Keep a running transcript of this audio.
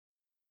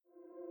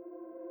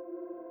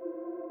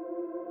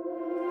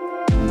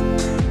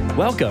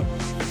Welcome.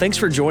 Thanks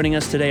for joining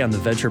us today on the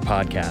Venture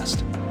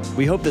Podcast.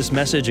 We hope this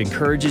message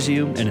encourages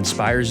you and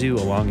inspires you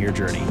along your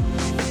journey.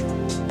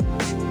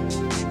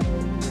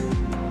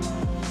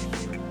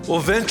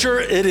 Well, Venture,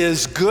 it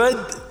is good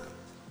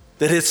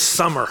that it's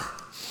summer.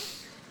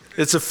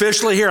 It's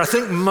officially here. I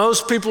think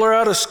most people are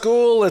out of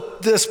school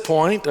at this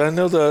point. I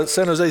know the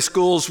San Jose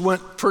schools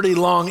went pretty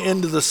long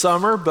into the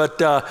summer,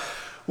 but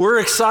we're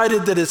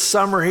excited that it's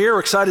summer here. We're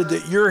excited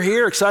that you're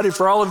here. Excited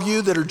for all of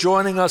you that are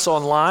joining us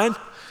online.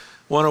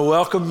 Want to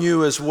welcome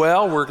you as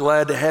well. We're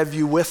glad to have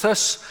you with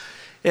us.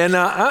 And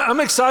I'm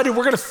excited.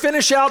 We're going to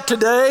finish out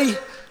today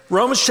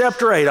Romans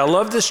chapter 8. I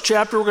love this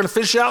chapter. We're going to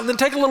finish out and then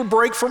take a little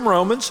break from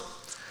Romans.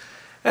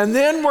 And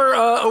then we're,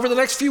 over the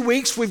next few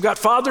weeks, we've got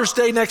Father's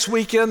Day next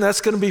weekend. That's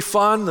going to be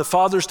fun. The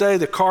Father's Day,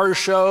 the car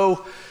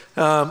show.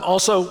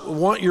 Also,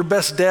 want your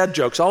best dad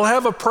jokes. I'll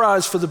have a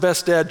prize for the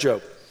best dad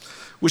joke,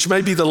 which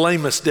may be the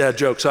lamest dad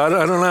joke. So I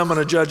don't know how I'm going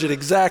to judge it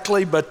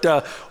exactly, but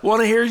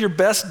want to hear your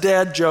best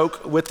dad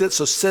joke with it,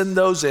 so send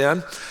those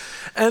in.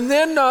 And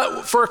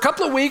then for a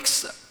couple of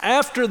weeks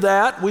after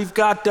that, we've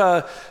got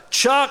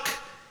Chuck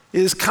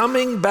is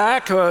coming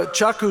back.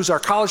 Chuck, who's our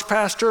college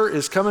pastor,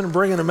 is coming and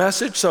bringing a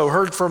message. So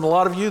heard from a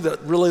lot of you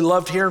that really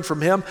loved hearing from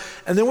him.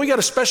 And then we got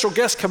a special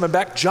guest coming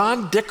back.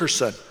 John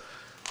Dickerson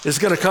is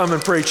going to come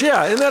and preach.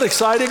 Yeah, isn't that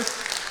exciting?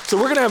 So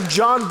we're going to have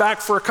John back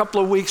for a couple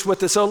of weeks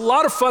with us. So a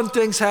lot of fun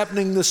things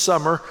happening this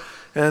summer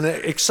and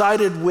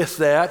excited with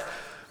that.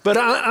 But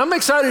I'm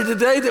excited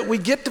today that we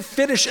get to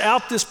finish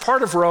out this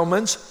part of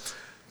Romans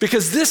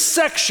because this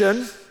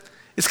section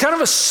is kind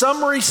of a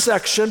summary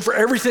section for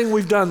everything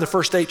we've done the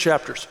first 8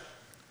 chapters.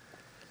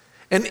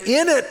 And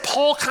in it,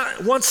 Paul kind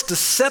of wants to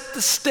set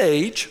the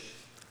stage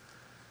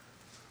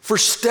for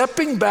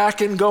stepping back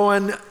and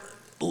going,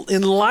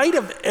 in light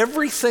of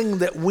everything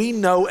that we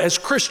know as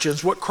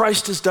Christians, what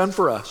Christ has done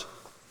for us,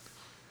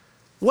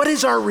 what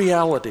is our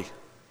reality?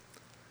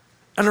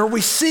 And are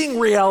we seeing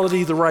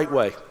reality the right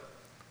way?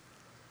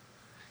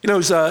 You know,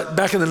 it was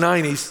back in the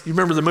 90s, you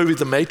remember the movie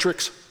The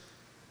Matrix?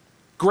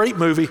 Great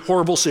movie,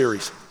 horrible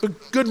series,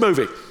 good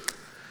movie.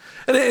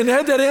 And it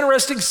had that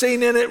interesting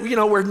scene in it, you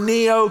know, where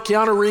Neo,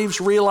 Keanu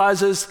Reeves,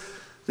 realizes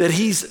that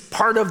he's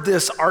part of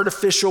this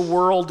artificial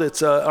world.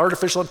 It's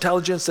artificial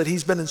intelligence that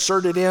he's been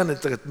inserted in, and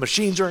the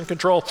machines are in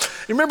control.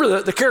 You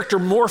remember the character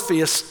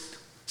Morpheus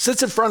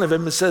sits in front of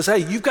him and says, hey,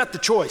 you've got the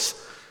choice.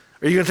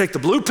 Are you going to take the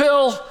blue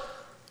pill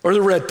or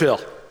the red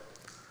pill?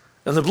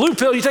 And the blue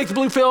pill, you take the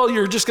blue pill,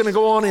 you're just going to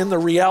go on in the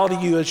reality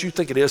you as you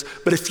think it is.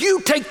 But if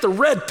you take the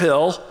red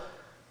pill,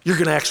 you're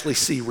going to actually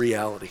see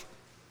reality.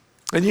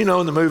 And you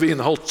know in the movie, in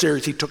the whole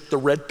series, he took the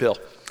red pill.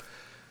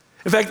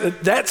 In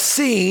fact, that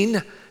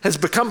scene has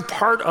become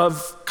part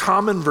of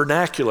common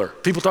vernacular.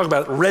 People talk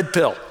about red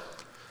pill.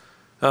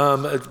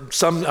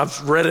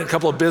 I've read in a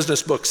couple of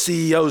business books,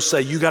 CEOs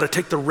say, you got to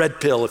take the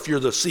red pill if you're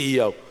the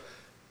CEO.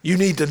 You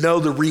need to know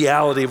the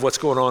reality of what's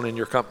going on in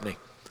your company.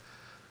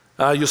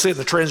 You'll see it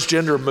in the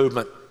transgender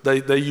movement.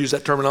 They use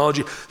that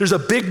terminology. There's a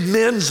big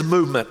men's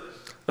movement,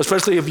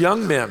 especially of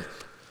young men.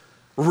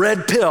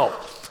 Red pill.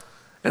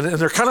 And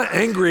they're kind of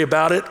angry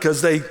about it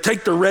because they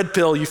take the red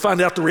pill, you find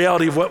out the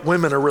reality of what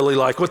women are really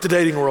like, what the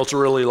dating world's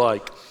really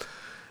like.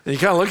 And you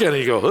kind of look at it and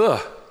you go,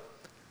 ugh.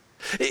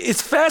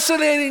 It's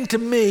fascinating to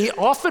me,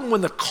 often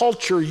when the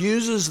culture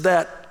uses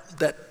that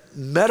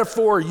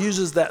metaphor,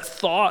 uses that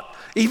thought,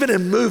 even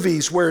in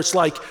movies where it's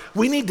like,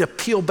 we need to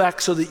peel back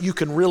so that you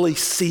can really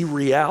see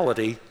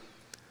reality.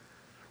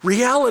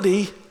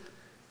 Reality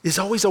is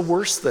always a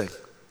worse thing.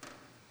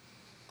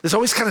 It's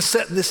always kind of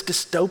set in this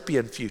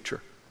dystopian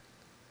future.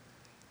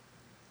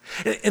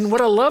 And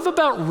what I love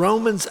about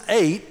Romans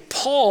 8,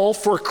 Paul,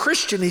 for a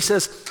Christian, he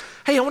says,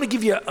 hey, I want to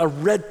give you a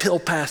red pill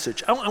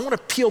passage. I want to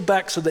peel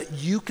back so that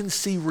you can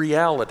see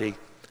reality.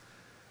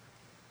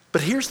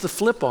 But here's the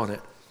flip on it.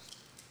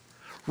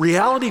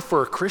 Reality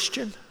for a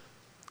Christian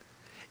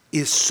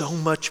is so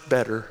much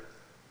better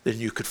than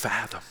you could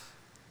fathom.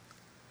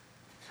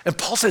 And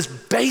Paul says,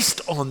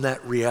 based on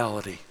that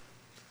reality,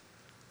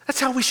 that's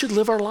how we should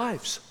live our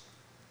lives.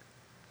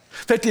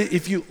 In fact,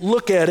 if you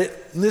look at it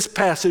in this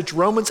passage,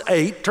 Romans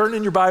 8, turn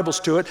in your Bibles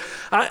to it,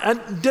 I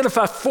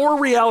identify 4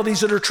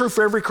 realities that are true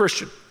for every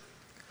Christian.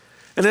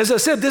 And as I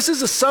said, this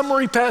is a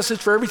summary passage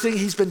for everything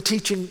he's been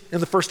teaching in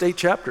the first 8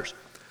 chapters.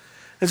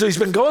 And so he's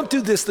been going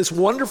through this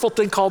wonderful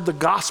thing called the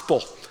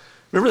gospel.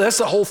 Remember, that's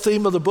the whole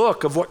theme of the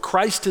book, of what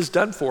Christ has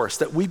done for us,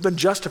 that we've been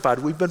justified,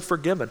 we've been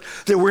forgiven,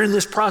 that we're in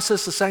this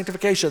process of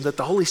sanctification, that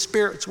the Holy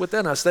Spirit's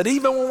within us, that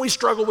even when we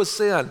struggle with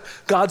sin,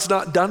 God's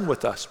not done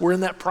with us. We're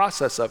in that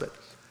process of it.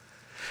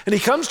 And he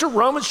comes to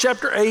Romans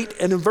chapter 8,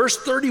 and in verse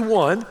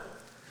 31,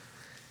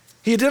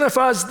 he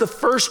identifies the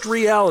first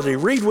reality.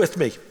 Read with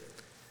me.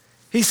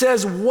 He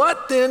says,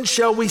 what then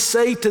shall we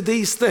say to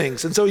these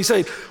things? And so he's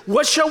saying,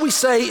 what shall we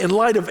say in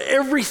light of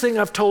everything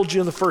I've told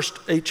you in the first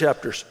 8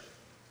 chapters?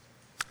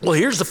 Well,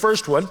 here's the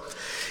first one.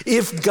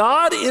 If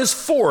God is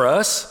for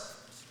us,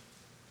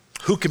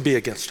 who can be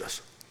against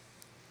us?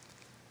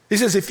 He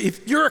says,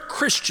 if you're a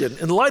Christian,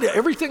 in light of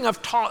everything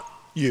I've taught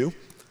you,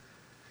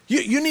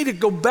 You need to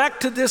go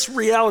back to this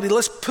reality.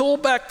 Let's pull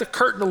back the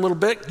curtain a little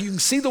bit. You can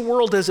see the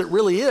world as it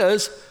really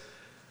is.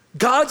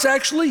 God's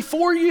actually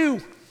for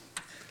you.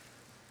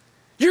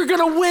 You're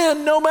going to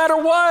win no matter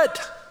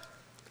what.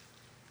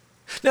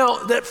 Now,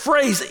 that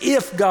phrase,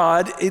 if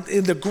God,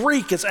 in the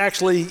Greek, it's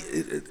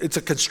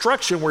a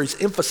construction where he's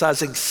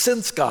emphasizing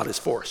since God is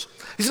for us.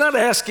 He's not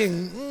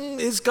asking,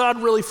 is God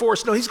really for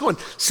us? No, he's going,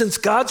 since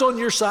God's on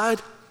your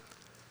side,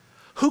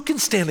 who can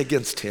stand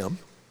against him?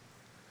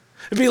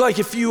 It'd be like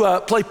if you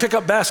play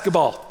pickup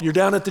basketball. You're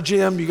down at the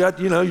gym, you got,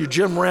 your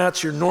gym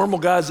rats, your normal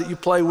guys that you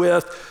play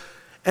with,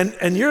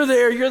 and you're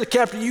there, you're the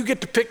captain, you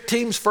get to pick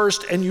teams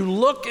first, and you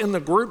look in the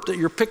group that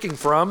you're picking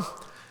from,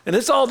 and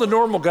it's all the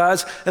normal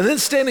guys, and then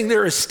standing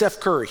there is Steph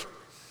Curry.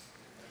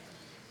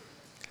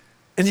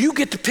 And you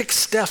get to pick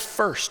Steph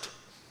first.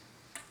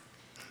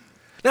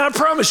 Now, I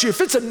promise you,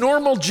 if it's a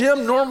normal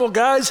gym, normal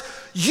guys,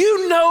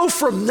 you know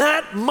from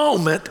that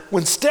moment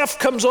when Steph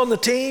comes on the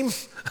team,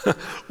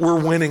 we're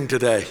winning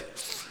today.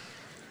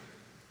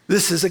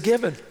 This is a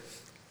given.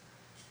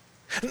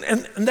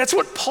 And that's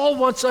what Paul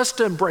wants us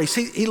to embrace.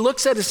 He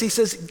looks at us, he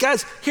says,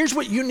 guys, here's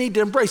what you need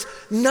to embrace.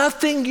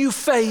 Nothing you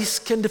face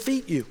can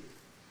defeat you.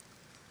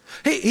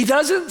 He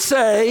doesn't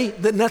say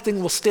that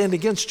nothing will stand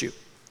against you.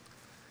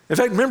 In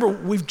fact, remember,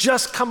 we've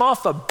just come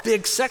off a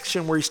big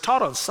section where he's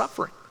taught on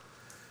suffering.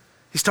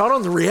 He's taught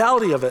on the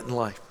reality of it in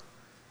life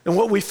and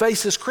what we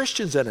face as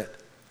Christians in it.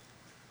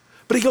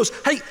 But he goes,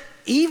 hey,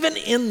 even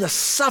in the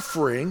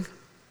suffering,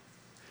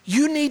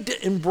 you need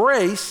to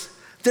embrace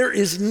there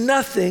is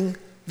nothing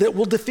that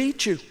will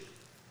defeat you.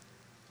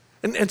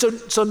 And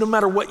so no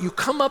matter what you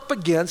come up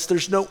against,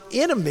 there's no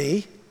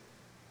enemy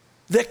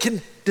that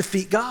can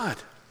defeat God.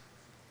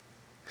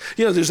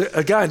 There's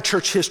a guy in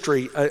church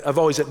history I've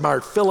always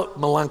admired, Philip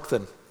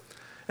Melanchthon.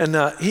 And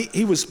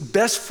he was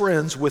best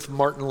friends with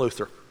Martin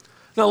Luther.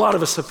 Now, a lot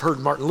of us have heard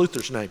Martin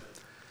Luther's name.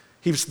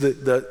 He was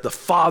the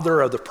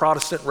father of the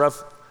Protestant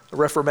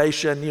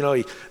Reformation.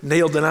 He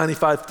nailed the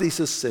 95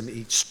 Thesis, and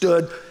he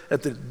stood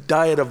at the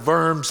Diet of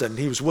Worms, and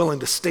he was willing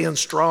to stand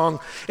strong.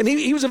 And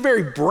he was a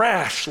very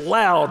brash,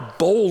 loud,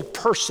 bold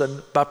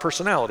person by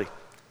personality.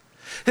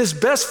 His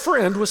best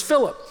friend was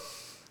Philip.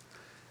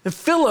 And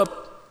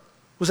Philip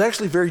was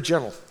actually very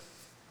gentle,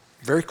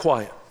 very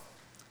quiet,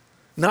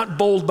 not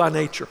bold by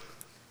nature,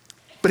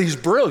 but he's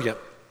brilliant.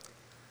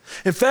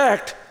 In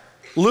fact,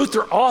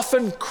 Luther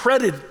often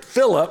credited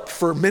Philip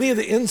for many of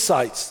the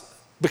insights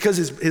because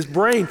his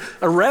brain,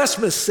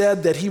 Erasmus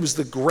said that he was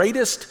the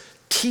greatest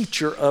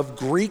teacher of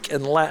Greek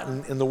and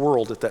Latin in the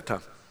world at that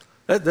time.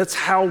 That's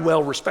how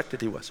well respected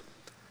he was.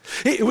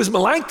 It was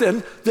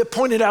Melanchthon that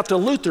pointed out to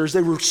Luther as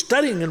they were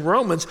studying in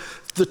Romans,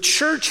 the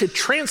church had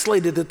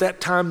translated at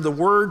that time the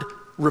word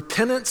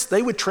repentance,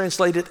 they would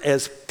translate it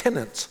as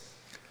penance.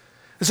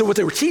 And so what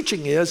they were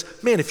teaching is,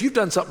 man, if you've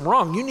done something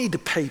wrong, you need to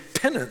pay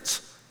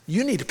penance.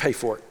 You need to pay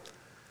for it.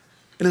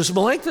 And as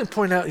Melanchthon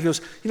pointed out, he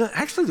goes,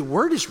 actually the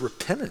word is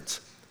repentance.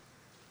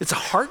 It's a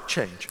heart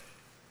change.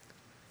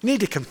 You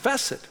need to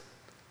confess it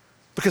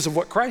because of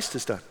what Christ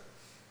has done.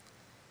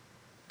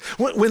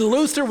 When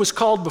Luther was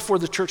called before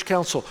the church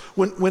council,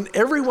 when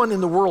everyone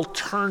in the world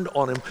turned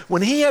on him,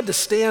 when he had to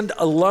stand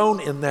alone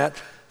in that,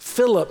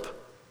 Philip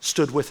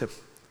stood with him.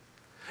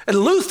 And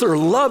Luther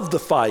loved the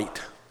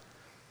fight,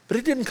 but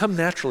it didn't come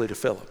naturally to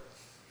Philip.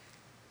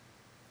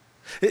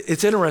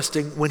 It's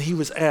interesting, when he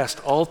was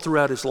asked all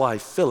throughout his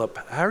life, Philip,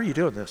 how are you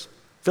doing this?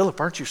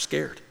 Philip, aren't you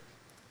scared?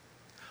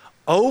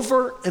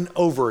 Over and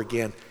over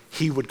again,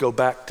 he would go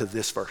back to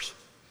this verse,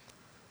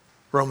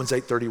 Romans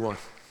 8:31.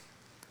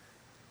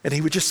 And he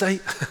would just say,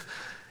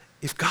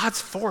 if God's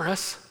for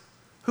us,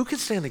 who can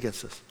stand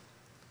against us?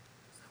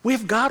 We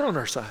have God on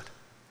our side.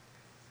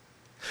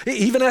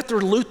 Even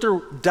after Luther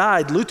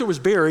died, Luther was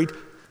buried,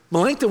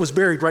 Melanchthon was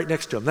buried right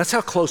next to him. That's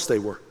how close they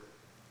were.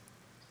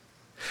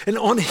 And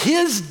on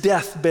his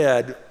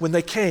deathbed, when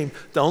they came,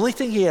 the only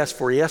thing he asked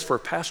for a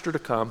pastor to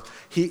come.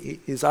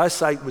 His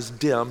eyesight was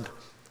dimmed.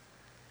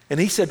 And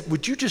he said,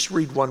 would you just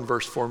read one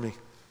verse for me?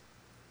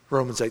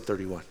 Romans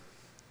 8:31.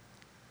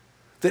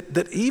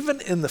 That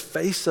even in the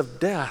face of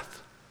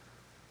death,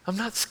 I'm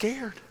not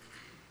scared.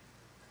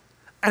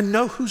 I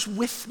know who's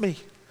with me.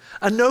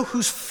 I know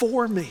who's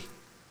for me.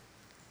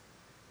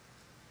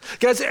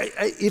 Guys,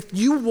 if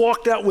you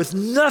walked out with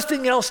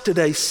nothing else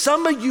today,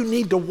 some of you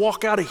need to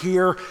walk out of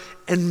here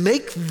and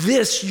make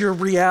this your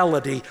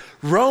reality.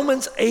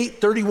 Romans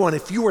 8:31,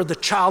 if you are the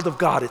child of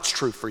God, it's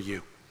true for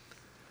you.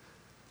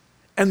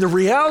 And the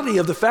reality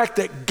of the fact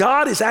that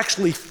God is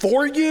actually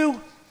for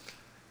you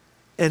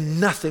and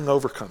nothing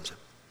overcomes him.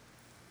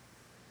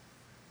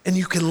 And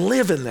you can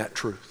live in that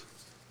truth.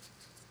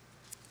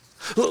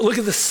 Look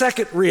at the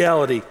second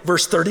reality,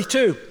 verse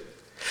 32.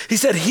 He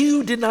said, he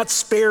who did not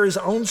spare his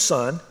own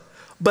son,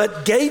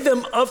 but gave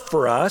him up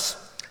for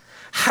us,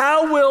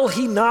 how will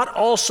he not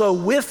also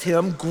with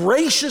him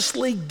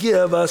graciously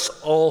give us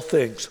all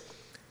things?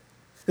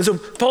 And so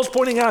Paul's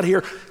pointing out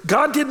here,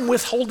 God didn't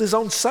withhold his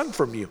own son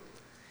from you.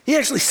 He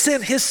actually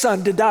sent his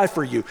son to die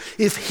for you.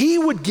 If he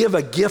would give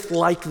a gift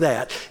like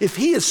that, if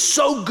he is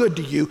so good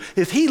to you,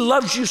 if he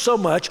loves you so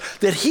much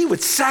that he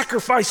would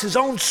sacrifice his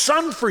own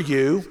son for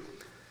you,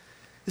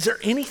 is there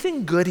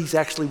anything good he's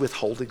actually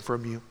withholding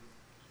from you?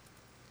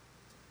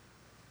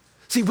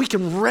 See, we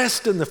can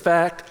rest in the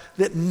fact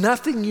that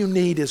nothing you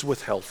need is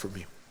withheld from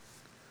you.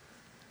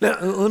 Now,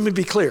 let me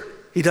be clear.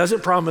 He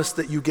doesn't promise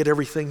that you get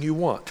everything you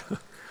want.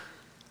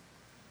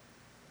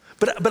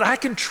 But I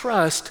can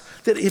trust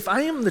that if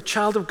I am the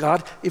child of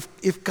God,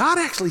 if God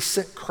actually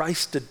sent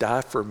Christ to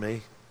die for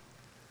me,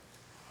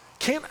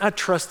 can't I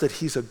trust that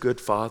he's a good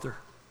father?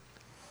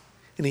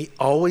 And he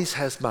always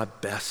has my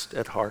best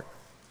at heart?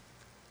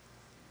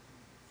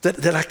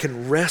 That I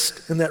can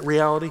rest in that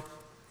reality?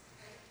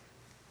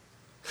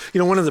 You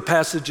know, one of the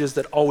passages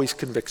that always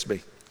convicts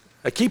me,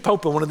 I keep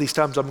hoping one of these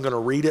times I'm going to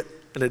read it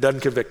and it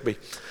doesn't convict me.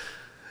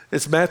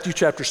 It's Matthew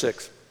chapter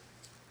 6.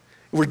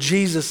 Where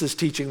Jesus is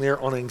teaching there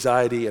on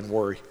anxiety and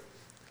worry.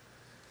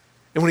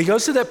 And when he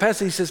goes to that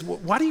passage, he says,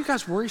 why do you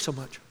guys worry so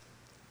much?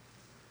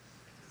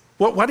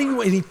 Why do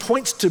you, and he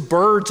points to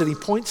birds and he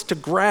points to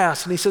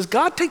grass and he says,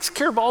 God takes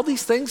care of all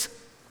these things.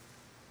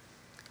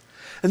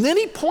 And then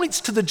he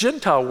points to the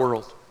Gentile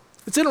world.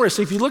 It's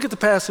interesting, if you look at the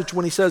passage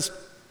when he says,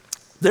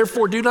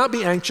 therefore do not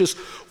be anxious,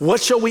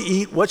 what shall we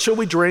eat, what shall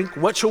we drink,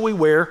 what shall we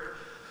wear?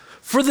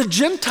 For the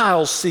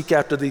Gentiles seek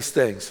after these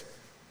things.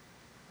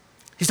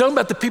 He's talking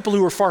about the people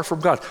who are far from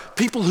God,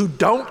 people who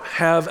don't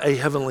have a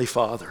heavenly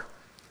Father.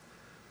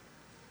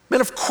 Man,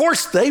 of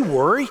course they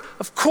worry.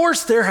 Of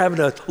course they're having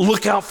to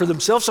look out for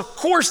themselves. Of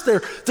course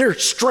they're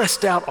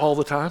stressed out all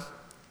the time.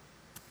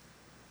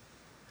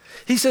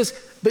 He says,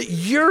 but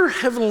your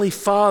heavenly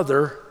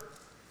Father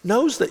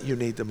knows that you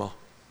need them all.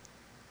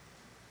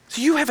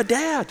 So you have a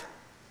dad.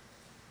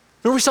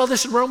 Remember we saw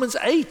this in Romans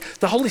 8.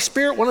 The Holy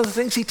Spirit, one of the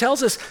things he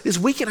tells us is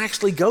we can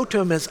actually go to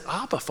him as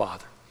Abba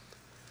Father.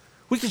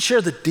 We can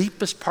share the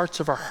deepest parts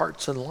of our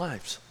hearts and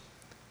lives.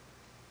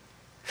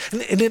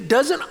 And it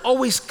doesn't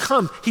always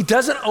come. He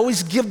doesn't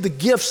always give the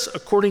gifts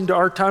according to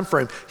our time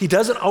frame. He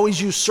doesn't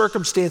always use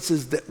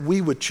circumstances that we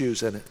would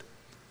choose in it.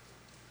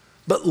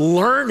 But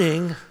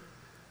learning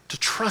to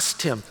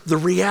trust him, the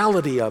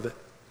reality of it.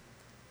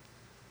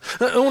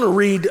 I want to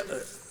read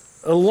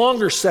a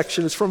longer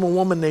section. It's from a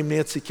woman named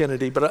Nancy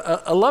Kennedy,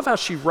 but I love how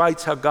she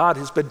writes how God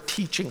has been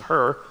teaching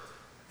her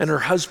and her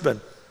husband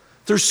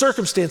through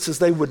circumstances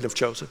they wouldn't have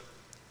chosen.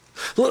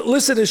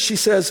 Listen as she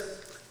says,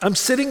 I'm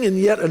sitting in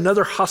yet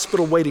another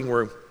hospital waiting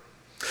room.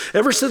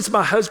 Ever since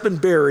my husband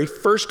Barry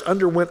first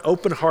underwent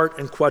open heart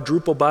and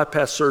quadruple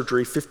bypass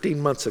surgery 15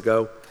 months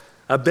ago,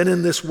 I've been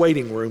in this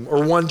waiting room,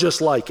 or one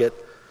just like it,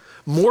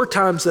 more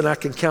times than I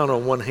can count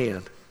on one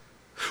hand,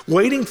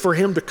 waiting for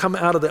him to come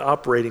out of the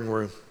operating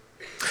room.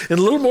 In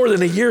a little more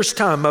than a year's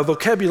time, my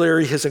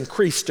vocabulary has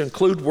increased to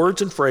include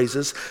words and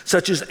phrases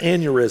such as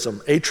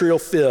aneurysm, atrial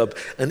fib,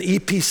 an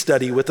EP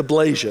study with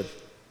ablation.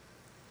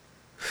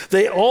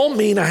 They all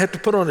mean I have to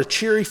put on a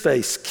cheery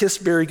face, kiss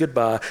Barry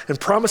goodbye, and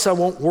promise I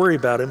won't worry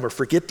about him or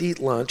forget to eat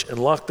lunch and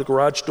lock the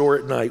garage door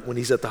at night when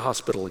he's at the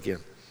hospital again.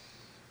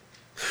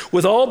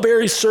 With all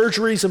Barry's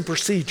surgeries and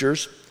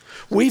procedures,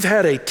 we've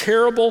had a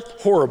terrible,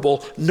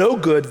 horrible, no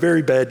good,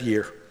 very bad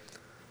year.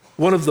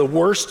 One of the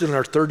worst in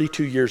our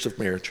 32 years of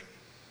marriage.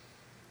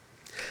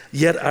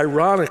 Yet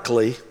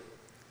ironically,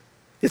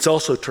 it's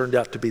also turned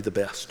out to be the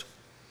best.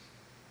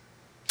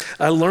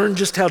 I learned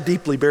just how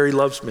deeply Barry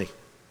loves me.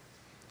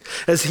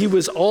 As he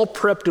was all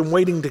prepped and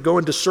waiting to go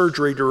into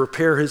surgery to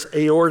repair his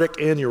aortic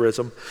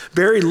aneurysm,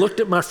 Barry looked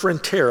at my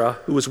friend Tara,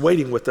 who was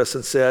waiting with us,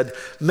 and said,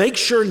 make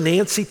sure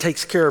Nancy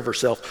takes care of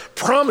herself.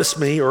 Promise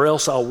me or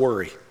else I'll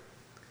worry.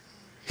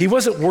 He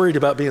wasn't worried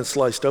about being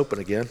sliced open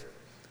again.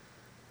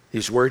 He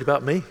was worried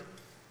about me.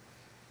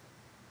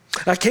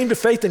 I came to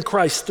faith in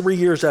Christ 3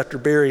 years after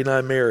Barry and I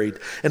married,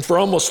 and for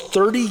almost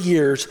 30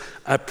 years,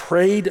 I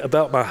prayed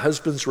about my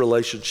husband's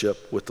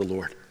relationship with the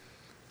Lord.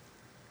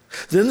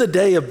 Then the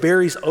day of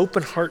Barry's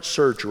open heart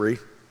surgery,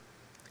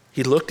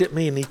 he looked at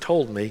me and he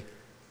told me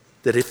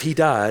that if he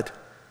died,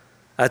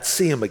 I'd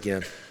see him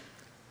again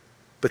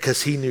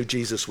because he knew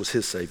Jesus was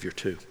his Savior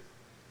too.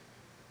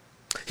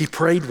 He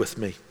prayed with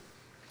me.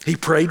 He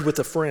prayed with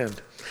a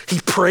friend. He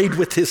prayed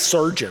with his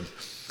surgeon.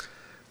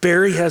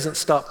 Barry hasn't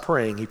stopped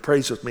praying. He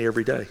prays with me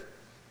every day.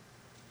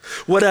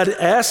 What I'd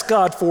asked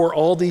God for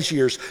all these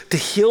years, to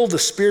heal the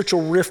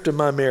spiritual rift in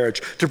my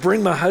marriage, to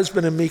bring my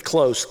husband and me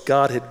close,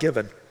 God had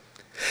given.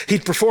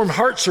 He'd performed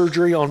heart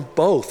surgery on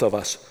both of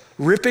us,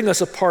 ripping us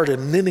apart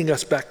and knitting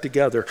us back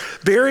together.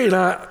 Barry and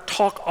I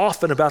talk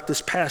often about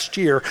this past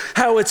year,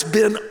 how it's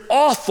been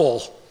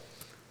awful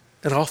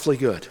and awfully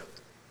good.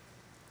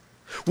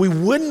 We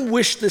wouldn't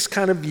wish this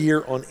kind of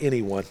year on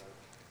anyone,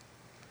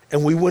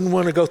 and we wouldn't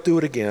want to go through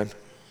it again,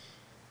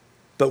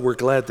 but we're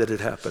glad that it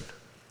happened.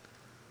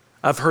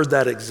 I've heard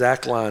that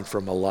exact line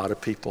from a lot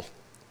of people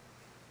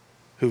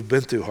who've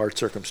been through hard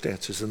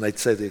circumstances, and they'd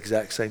say the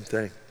exact same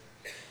thing.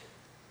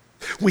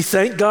 We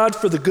thank God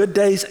for the good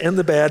days and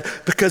the bad,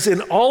 because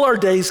in all our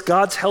days,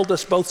 God's held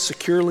us both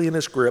securely in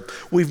his grip.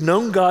 We've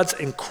known God's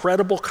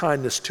incredible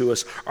kindness to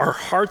us. Our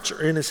hearts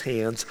are in his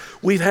hands.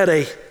 We've had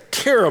a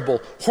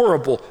terrible,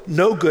 horrible,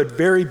 no good,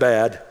 very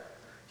bad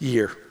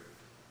year.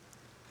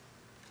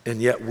 And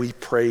yet we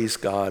praise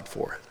God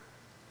for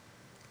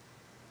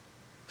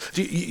it.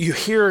 You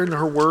hear in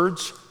her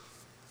words,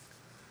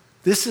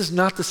 this is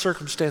not the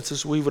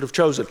circumstances we would have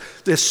chosen.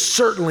 This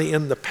certainly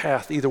in the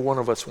path either one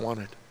of us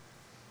wanted.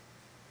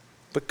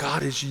 But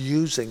God is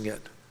using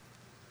it,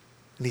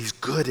 and he's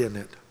good in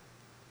it.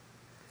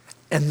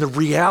 And the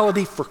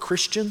reality for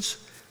Christians,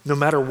 no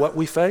matter what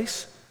we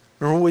face,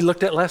 remember what we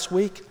looked at last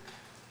week?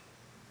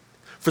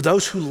 For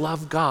those who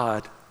love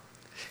God,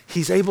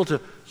 he's able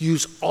to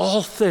use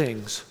all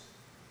things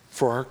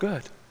for our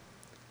good.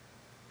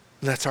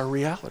 And that's our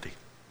reality.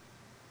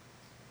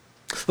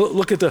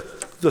 Look at the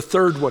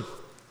third one.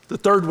 The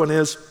third one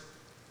is,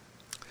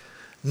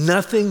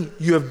 nothing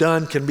you have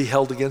done can be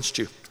held against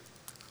you.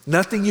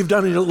 Nothing you've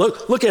done.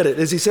 Look at it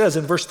as he says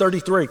in verse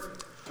 33.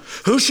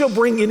 Who shall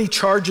bring any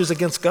charges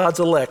against God's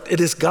elect? It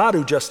is God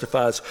who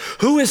justifies.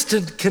 Who is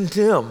to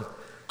condemn?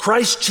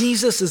 Christ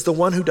Jesus is the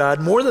one who died.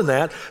 More than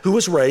that, who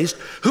was raised,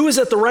 who is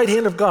at the right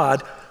hand of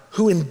God,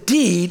 who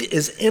indeed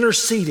is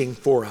interceding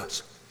for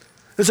us.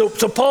 And so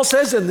Paul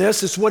says in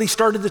this, it's what he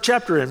started the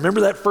chapter in.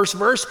 Remember that first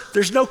verse?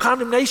 There's no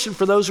condemnation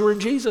for those who are in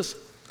Jesus.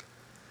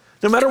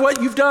 No matter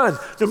what you've done,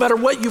 no matter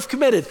what you've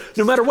committed,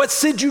 no matter what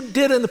sin you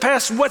did in the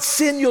past, what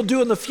sin you'll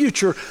do in the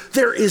future,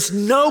 there is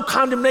no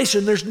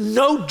condemnation. There's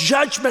no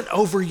judgment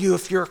over you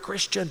if you're a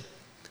Christian.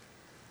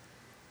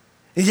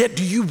 And yet,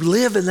 do you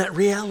live in that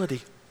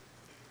reality?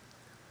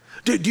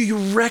 Do you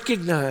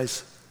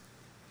recognize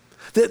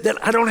that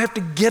I don't have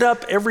to get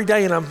up every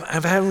day and I'm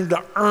having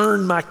to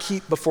earn my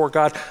keep before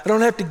God? I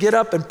don't have to get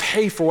up and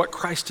pay for what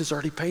Christ has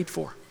already paid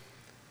for.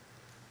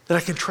 That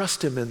I can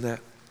trust him in that.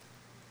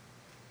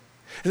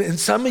 And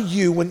some of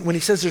you, when he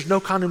says there's no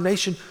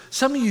condemnation,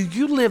 some of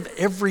you live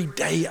every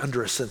day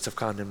under a sense of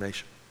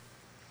condemnation.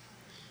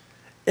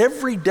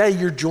 Every day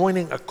you're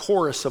joining a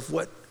chorus of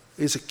what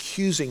is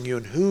accusing you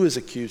and who is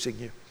accusing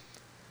you.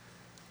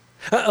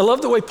 I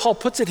love the way Paul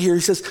puts it here.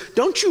 He says,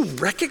 don't you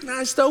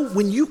recognize though,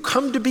 when you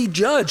come to be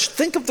judged,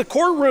 think of the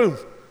courtroom.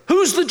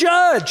 Who's the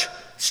judge?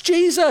 It's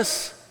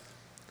Jesus.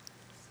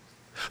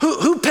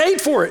 Who paid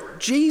for it?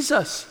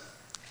 Jesus.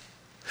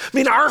 I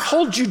mean, our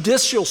whole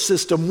judicial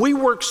system, we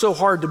work so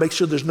hard to make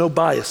sure there's no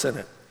bias in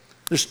it.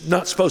 There's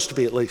not supposed to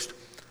be, at least.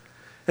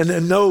 And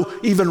then no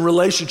even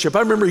relationship. I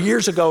remember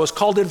years ago, I was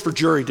called in for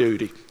jury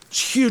duty.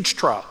 It's a huge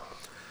trial.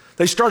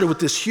 They started with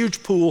this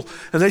huge pool,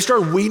 and they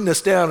started weeding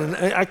us down.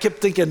 And I kept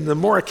thinking, the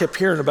more I kept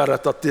hearing about it, I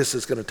thought, this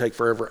is going to take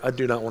forever. I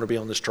do not want to be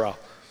on this trial.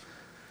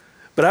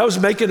 But I was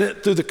making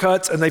it through the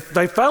cuts, and they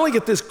finally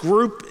get this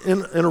group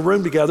in a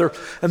room together,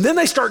 and then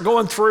they start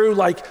going through,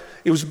 like,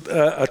 it was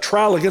a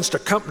trial against a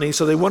company,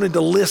 so they wanted to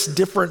list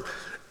different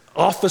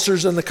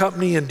officers in the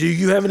company, and do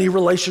you have any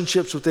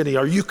relationships with any?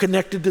 Are you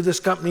connected to this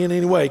company in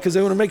any way? Because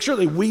they want to make sure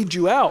they weed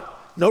you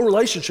out. No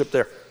relationship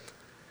there.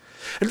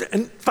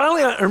 And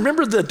finally, I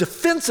remember the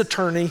defense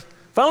attorney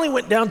finally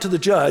went down to the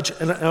judge,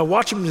 and I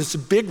watched him in this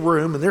big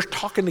room, and they're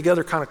talking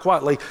together kind of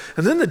quietly,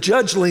 and then the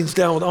judge leans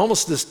down with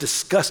almost this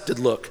disgusted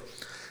look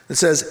and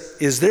says,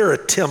 is there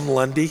a Tim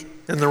Lundy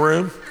in the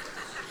room?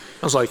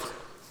 I was like,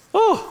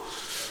 oh,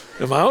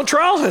 am I on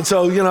trial? And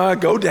so, I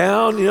go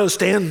down,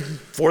 stand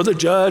for the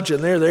judge,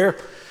 and they're there.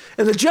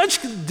 And the judge,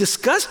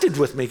 disgusted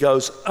with me,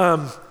 goes,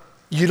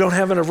 you don't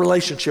have a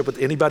relationship with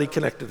anybody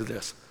connected to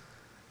this.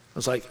 I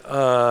was like,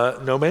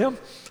 no, ma'am.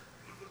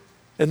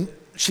 And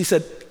she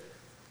said,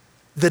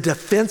 the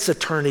defense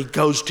attorney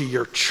goes to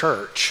your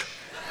church.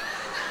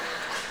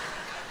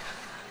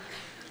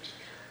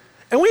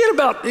 And we had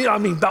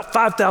about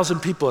 5,000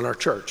 people in our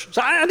church.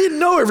 So I didn't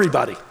know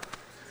everybody.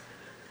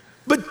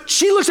 But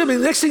she looked at me,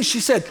 the next thing she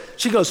said,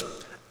 she goes,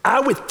 I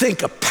would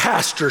think a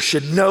pastor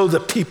should know the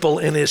people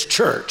in his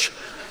church.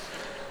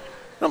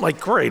 And I'm like,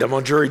 great, I'm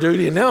on jury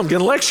duty and now I'm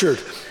getting lectured.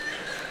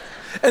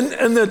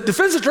 And the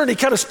defense attorney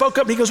kind of spoke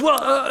up and he goes,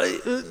 well,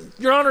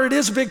 Your Honor, it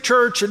is a big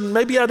church and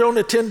maybe I don't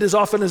attend as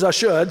often as I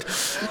should.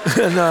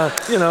 And,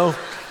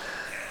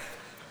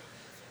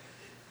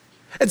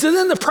 And so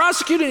then the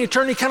prosecuting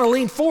attorney kind of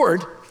leaned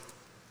forward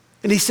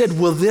and he said,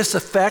 will this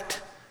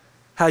affect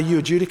how you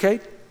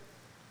adjudicate?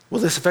 Will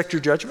this affect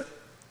your judgment?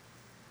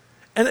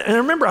 And I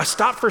remember I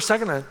stopped for a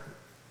second, I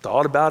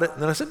thought about it,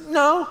 and then I said,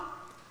 no.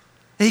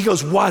 And he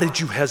goes, why did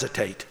you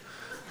hesitate?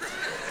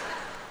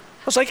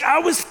 I was like, I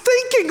was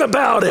thinking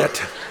about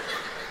it.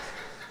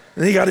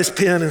 And he got his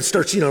pen and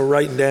starts,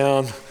 writing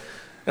down.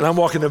 And I'm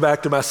walking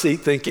back to my seat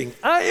thinking,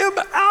 I am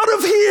out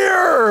of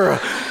here.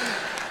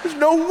 There's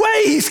no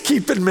way he's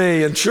keeping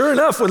me. And sure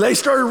enough, when they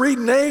started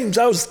reading names,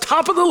 I was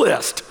top of the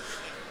list.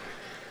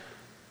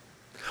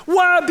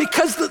 Why?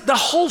 Because the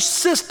whole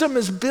system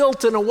is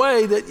built in a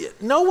way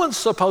that no one's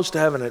supposed to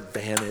have an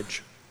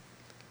advantage,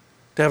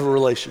 to have a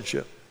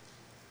relationship.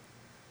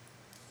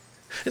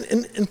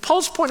 And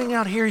Paul's pointing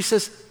out here, he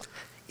says,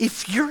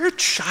 if you're a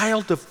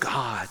child of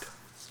God,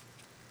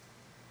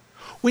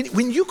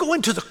 When you go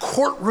into the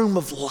courtroom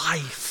of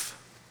life,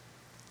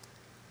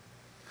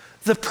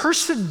 the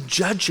person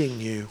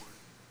judging you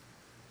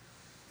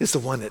is the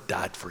one that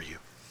died for you,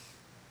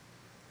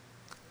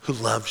 who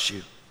loves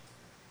you,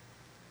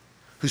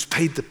 who's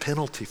paid the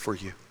penalty for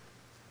you.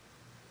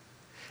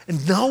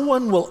 And no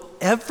one will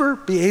ever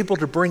be able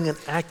to bring an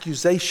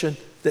accusation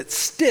that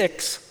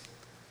sticks,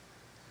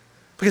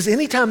 because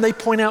anytime they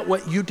point out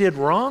what you did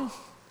wrong,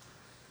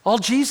 all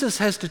Jesus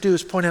has to do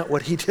is point out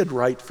what he did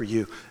right for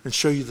you and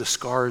show you the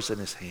scars in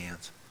his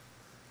hands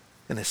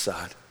and his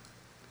side.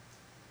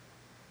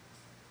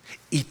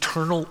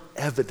 Eternal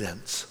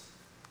evidence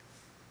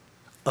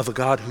of a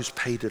God who's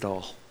paid it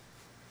all.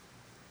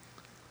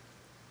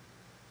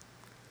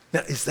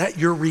 Now, is that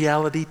your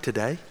reality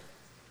today?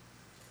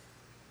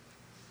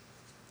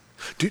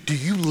 Do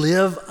you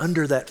live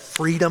under that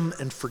freedom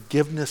and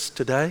forgiveness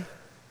today?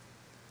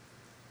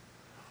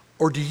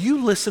 Or do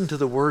you listen to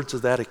the words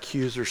of that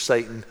accuser,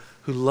 Satan,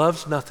 who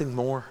loves nothing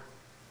more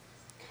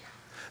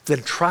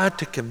than try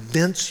to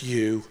convince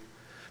you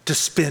to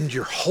spend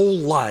your whole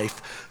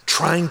life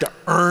trying to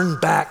earn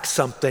back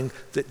something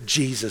that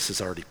Jesus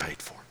has already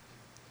paid for?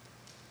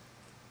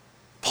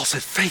 Paul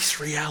said, face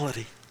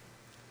reality.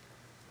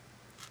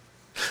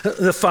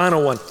 The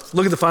final one,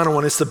 look at the final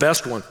one, it's the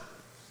best one.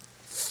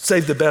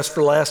 Save the best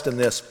for last in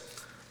this.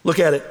 Look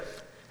at it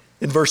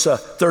in verse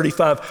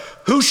 35.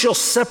 Who shall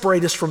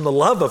separate us from the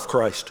love of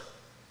Christ?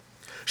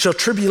 Shall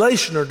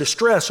tribulation or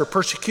distress or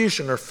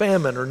persecution or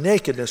famine or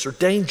nakedness or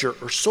danger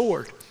or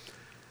sword?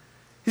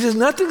 He says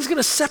nothing's going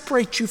to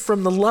separate you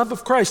from the love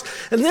of Christ.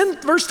 And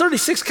then verse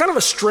 36, kind of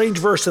a strange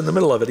verse in the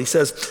middle of it. He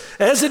says,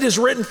 as it is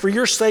written, for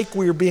your sake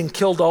we are being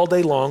killed all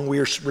day long. We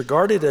are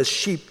regarded as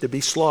sheep to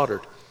be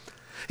slaughtered.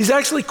 He's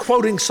actually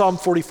quoting Psalm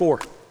 44.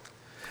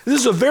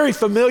 This is a very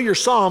familiar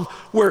psalm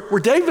where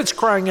David's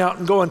crying out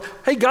and going,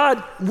 hey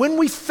God, when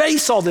we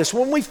face all this,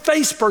 when we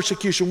face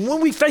persecution,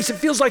 when we face, it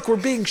feels like we're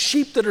being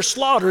sheep that are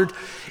slaughtered.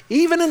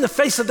 Even in the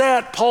face of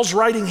that, Paul's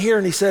writing here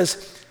and he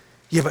says,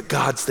 yeah, but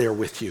God's there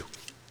with you.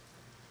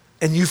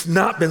 And you've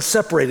not been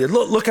separated.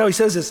 Look how he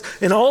says this.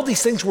 In all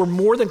these things we're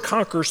more than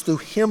conquerors through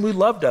him who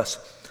loved us.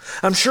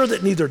 I'm sure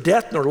that neither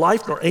death, nor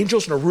life, nor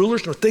angels, nor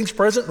rulers, nor things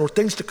present, nor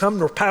things to come,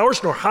 nor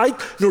powers, nor height,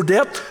 nor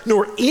depth,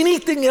 nor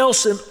anything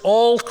else in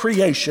all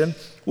creation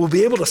will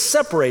be able to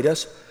separate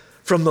us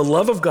from the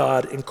love of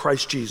God in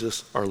Christ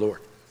Jesus our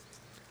Lord.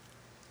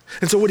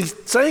 And so what he's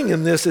saying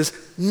in this is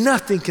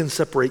nothing can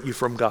separate you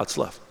from God's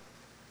love.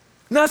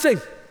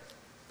 Nothing.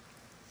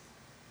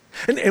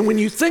 And when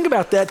you think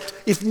about that,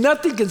 if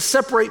nothing can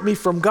separate me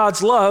from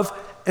God's love,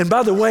 and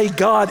by the way,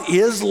 God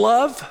is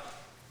love,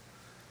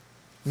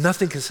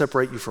 nothing can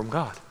separate you from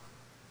God.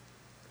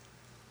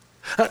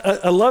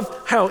 I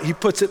love how he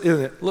puts it in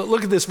it.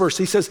 Look at this verse.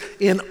 He says,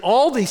 in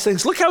all these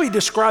things, look how he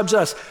describes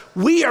us.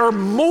 We are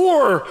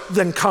more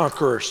than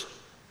conquerors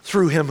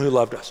through him who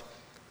loved us.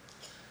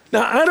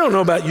 Now, I don't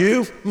know about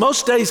you.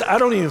 Most days, I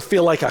don't even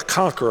feel like a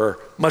conqueror,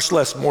 much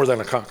less more than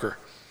a conqueror.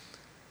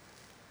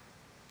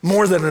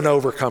 More than an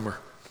overcomer.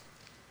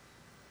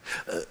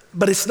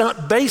 But it's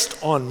not based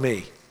on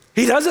me.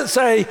 He doesn't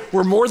say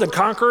we're more than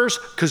conquerors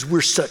because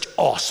we're such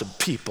awesome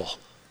people.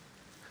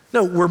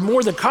 No, we're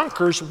more than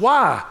conquerors.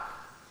 Why?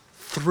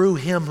 Through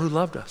him who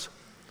loved us.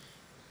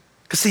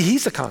 Because see,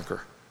 he's a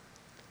conqueror.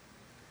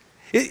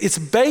 It's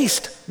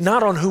based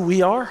not on who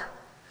we are.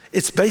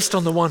 It's based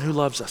on the one who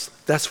loves us.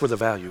 That's where the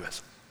value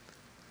is.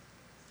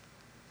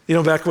 You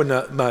know, back when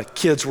my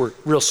kids were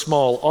real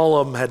small, all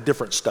of them had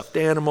different stuffed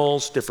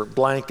animals, different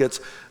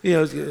blankets,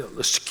 the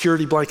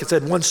security blankets. I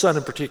had one son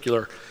in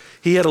particular.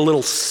 He had a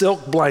little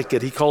silk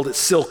blanket. He called it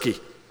Silky.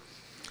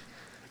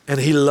 And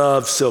he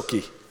loved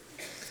Silky.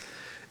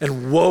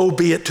 And woe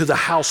be it to the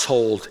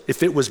household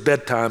if it was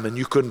bedtime and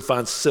you couldn't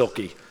find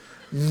Silky.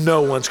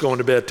 No one's going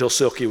to bed till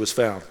Silky was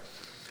found.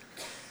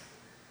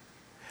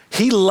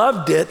 He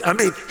loved it. I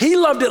mean, he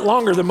loved it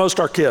longer than most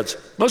of our kids.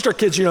 Most of our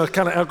kids,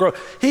 kind of outgrow.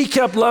 He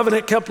kept loving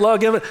it, kept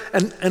loving it.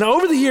 And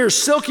over the years,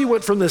 Silky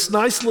went from this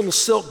nice little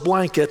silk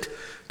blanket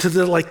to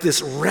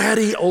this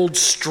ratty old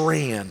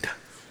strand.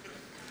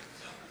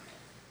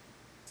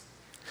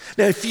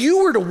 Now, if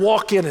you were to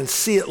walk in and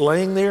see it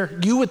laying there,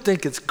 you would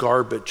think it's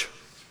garbage.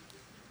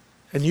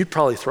 And you'd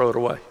probably throw it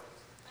away.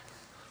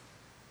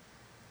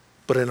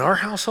 But in our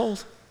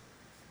household,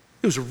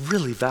 it was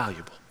really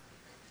valuable.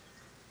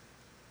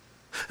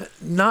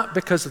 Not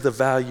because of the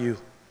value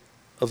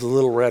of the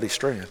little ratty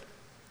strand,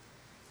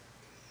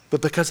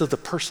 but because of the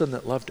person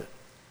that loved it,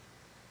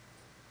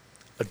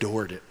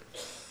 adored it.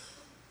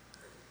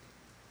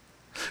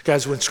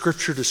 Guys, when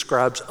Scripture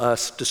describes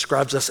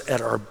us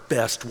at our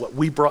best, what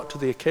we brought to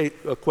the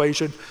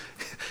equation,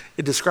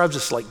 it describes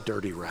us like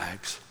dirty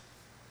rags.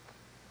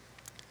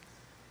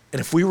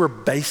 And if we were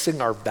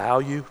basing our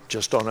value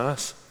just on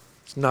us,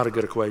 it's not a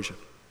good equation.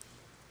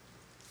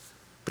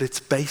 But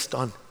it's based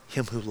on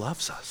him who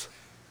loves us,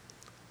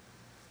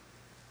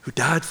 who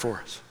died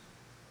for us,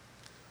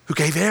 who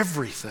gave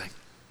everything.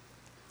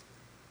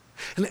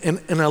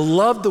 And I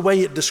love the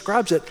way it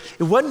describes it.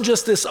 It wasn't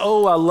just this,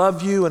 oh, I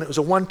love you, and it was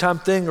a one-time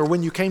thing, or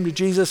when you came to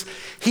Jesus.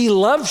 He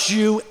loves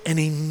you, and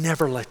he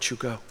never lets you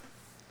go.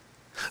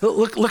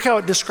 Look how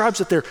it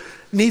describes it there.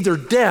 Neither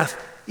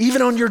death,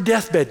 even on your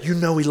deathbed, you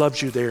know he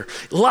loves you there.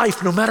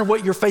 Life, no matter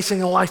what you're facing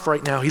in life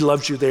right now, he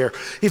loves you there.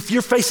 If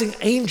you're facing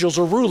angels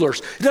or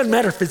rulers, it doesn't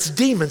matter if it's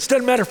demons, it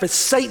doesn't matter if it's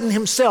Satan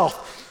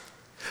himself.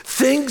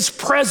 Things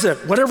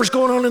present, whatever's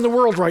going on in the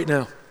world right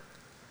now,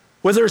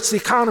 whether it's the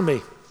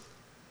economy,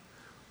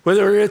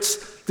 whether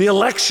it's the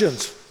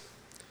elections,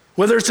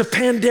 whether it's a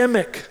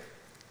pandemic,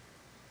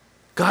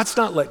 God's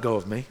not let go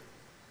of me.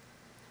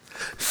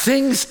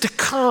 Things to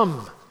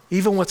come,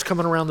 even what's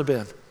coming around the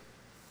bend.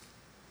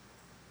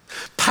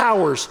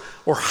 Powers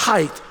or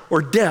height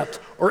or depth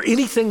or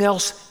anything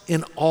else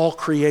in all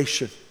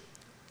creation.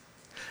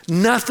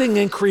 Nothing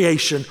in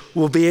creation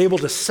will be able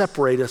to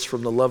separate us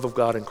from the love of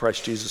God in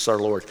Christ Jesus our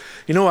Lord.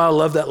 You know why I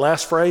love that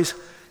last phrase?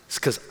 It's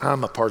because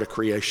I'm a part of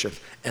creation,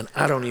 and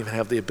I don't even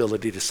have the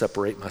ability to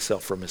separate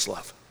myself from his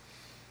love.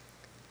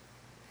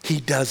 He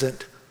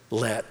doesn't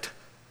let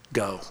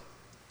go,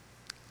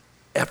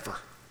 ever.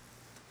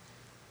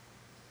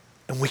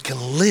 And we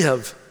can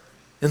live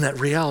in that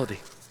reality.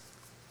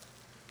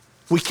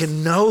 We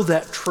can know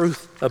that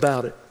truth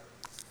about it.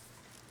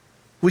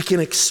 We can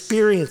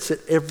experience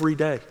it every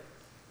day.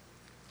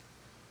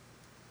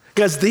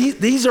 Guys,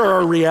 these are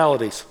our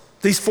realities,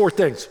 these four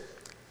things.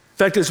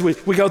 In fact, as we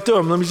go through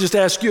them, let me just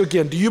ask you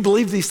again, do you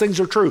believe these things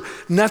are true?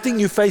 Nothing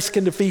you face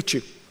can defeat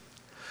you.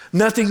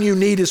 Nothing you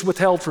need is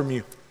withheld from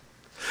you.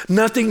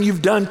 Nothing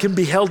you've done can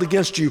be held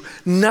against you.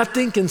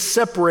 Nothing can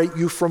separate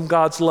you from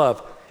God's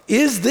love.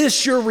 Is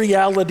this your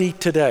reality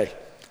today?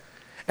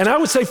 And I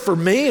would say for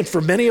me and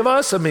for many of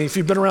us, I mean, if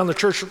you've been around the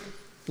church a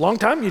long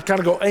time, you'd kind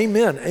of go,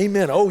 amen,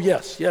 amen. Oh,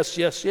 yes, yes,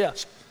 yes,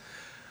 yes.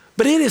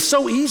 But it is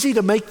so easy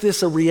to make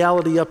this a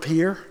reality up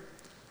here.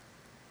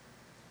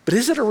 But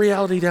is it a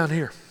reality down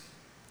here?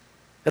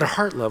 At a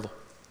heart level?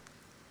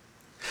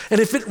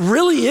 And if it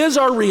really is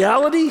our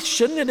reality,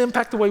 shouldn't it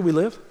impact the way we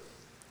live?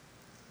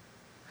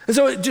 And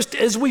so just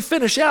as we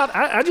finish out,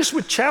 I just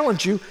would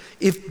challenge you,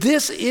 if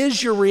this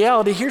is your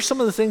reality, here's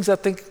some of the things I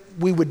think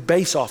we would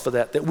base off of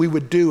that we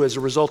would do as a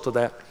result of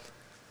that.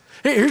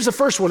 Here's the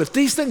first one. If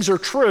these things are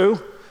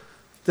true,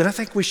 then I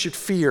think we should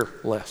fear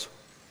less.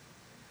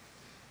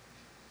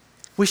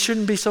 We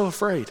shouldn't be so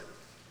afraid.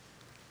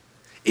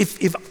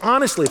 If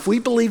honestly, if we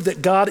believe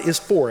that God is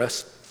for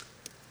us,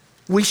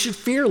 we should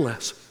fear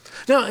less.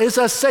 Now, as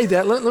I say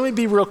that, let me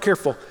be real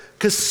careful,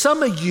 because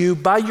some of you,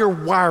 by your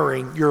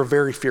wiring, you're a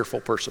very fearful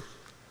person.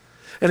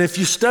 And if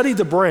you study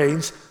the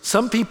brains,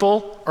 some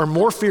people are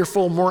more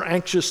fearful, more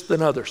anxious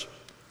than others.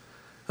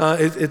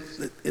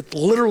 It's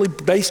literally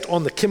based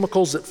on the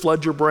chemicals that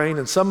flood your brain.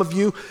 And some of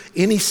you,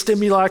 any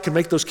stimuli can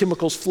make those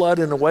chemicals flood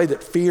in a way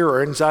that fear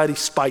or anxiety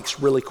spikes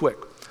really quick.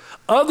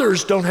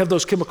 Others don't have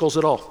those chemicals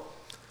at all.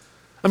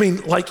 I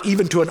mean, like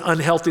even to an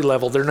unhealthy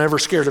level, they're never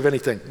scared of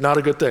anything. Not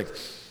a good thing.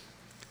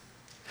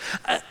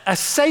 I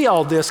say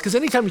all this because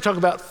anytime you talk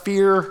about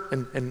fear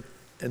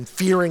and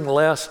fearing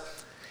less,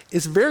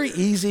 it's very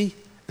easy,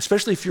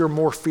 especially if you're a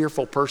more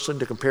fearful person,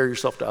 to compare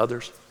yourself to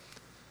others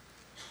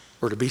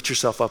or to beat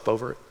yourself up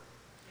over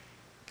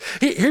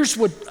it. Here's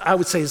what I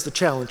would say is the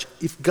challenge.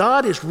 If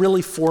God is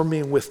really for me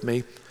and with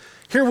me,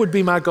 here would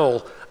be my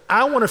goal.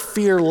 I want to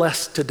fear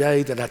less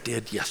today than I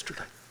did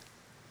yesterday.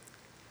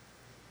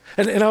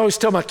 And I always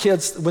tell my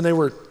kids when they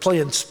were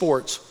playing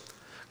sports,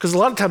 because a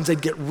lot of times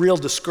they'd get real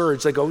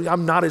discouraged. They go,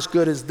 I'm not as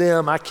good as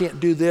them. I can't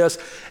do this.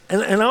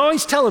 And I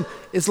always tell them,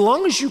 as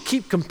long as you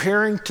keep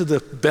comparing to the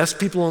best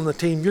people on the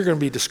team, you're going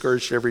to be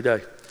discouraged every day.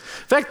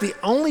 In fact, the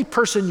only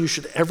person you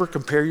should ever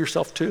compare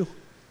yourself to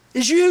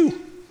is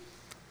you.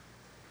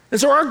 And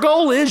so our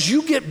goal is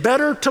you get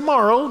better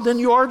tomorrow than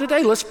you are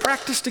today. Let's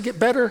practice to get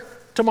better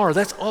tomorrow.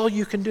 That's all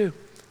you can do.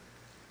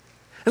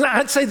 And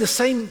I'd say the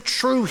same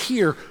true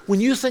here.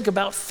 When you think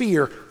about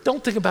fear,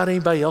 don't think about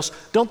anybody else.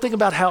 Don't think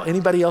about how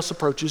anybody else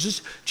approaches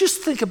it.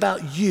 Just think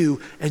about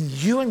you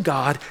and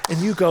God, and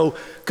you go,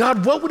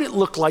 God, what would it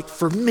look like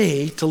for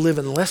me to live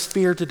in less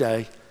fear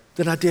today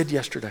than I did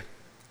yesterday?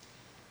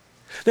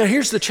 Now,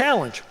 here's the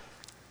challenge.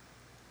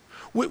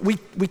 We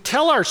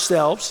tell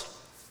ourselves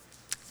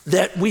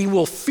that we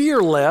will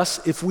fear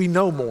less if we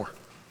know more.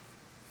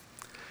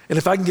 And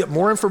if I can get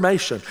more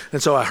information,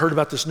 and so I heard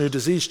about this new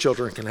disease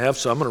children can have,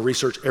 so I'm going to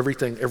research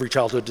everything, every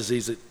childhood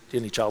disease that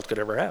any child could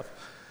ever have.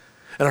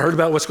 And I heard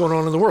about what's going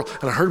on in the world,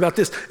 and I heard about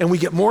this, and we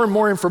get more and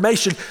more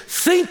information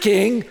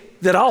thinking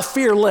that I'll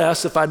fear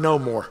less if I know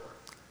more.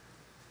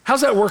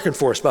 How's that working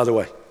for us, by the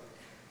way?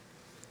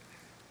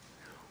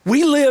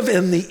 We live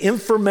in the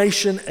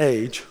information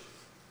age,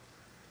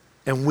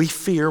 and we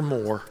fear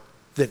more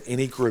than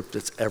any group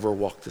that's ever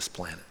walked this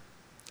planet.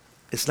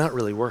 It's not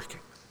really working.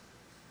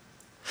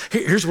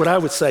 Here's what I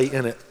would say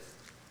in it.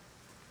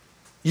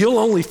 You'll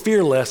only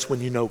fear less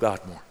when you know God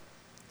more.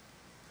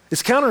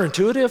 It's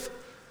counterintuitive,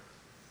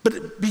 but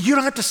you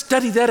don't have to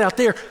study that out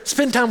there.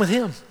 Spend time with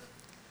Him.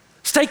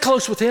 Stay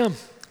close with Him.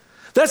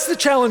 That's the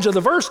challenge of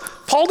the verse.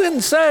 Paul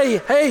didn't say,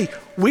 hey,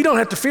 we don't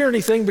have to fear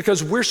anything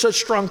because we're such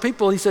strong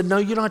people. He said, no,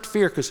 you don't have to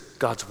fear because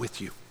God's with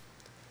you.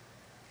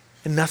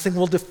 And nothing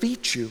will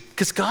defeat you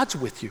because God's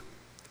with you.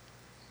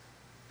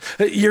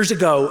 Years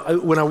ago,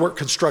 when I worked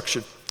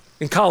construction,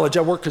 in college,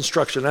 I worked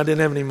construction. I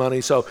didn't have any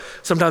money, so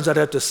sometimes I'd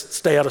have to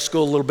stay out of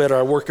school a little bit, or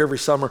I work every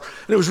summer.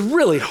 And it was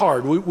really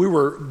hard. We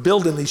were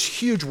building these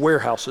huge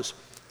warehouses.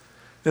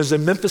 It was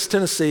in Memphis,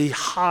 Tennessee,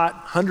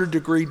 hot,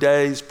 100-degree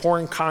days,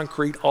 pouring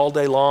concrete all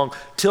day long,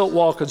 tilt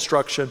wall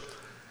construction.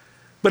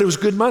 But it was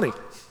good money.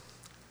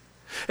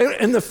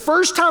 And the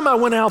first time I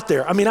went out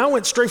there, I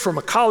went straight from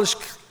a college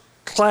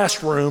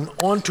classroom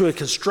onto a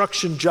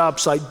construction job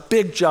site,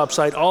 big job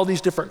site, all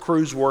these different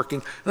crews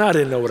working, and I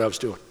didn't know what I was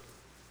doing.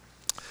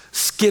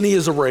 Skinny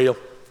as a rail.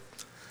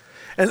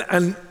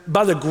 And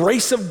by the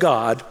grace of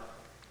God,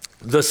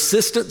 the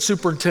assistant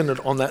superintendent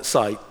on that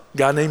site, a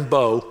guy named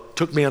Bo,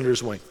 took me under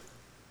his wing.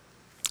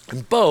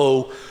 And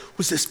Bo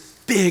was this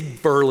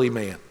big, burly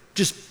man,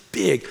 just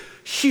big,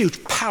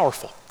 huge,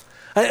 powerful.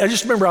 I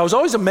just remember I was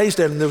always amazed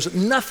at him. There was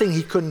nothing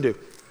he couldn't do.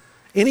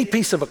 Any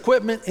piece of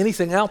equipment,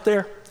 anything out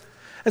there.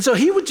 And so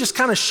he would just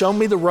kind of show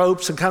me the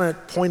ropes and kind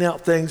of point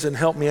out things and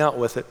help me out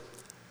with it.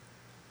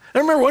 I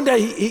remember one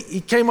day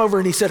he came over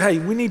and he said, hey,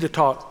 we need to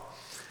talk.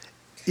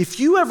 If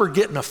you ever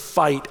get in a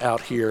fight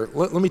out here,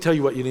 let me tell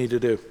you what you need to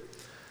do.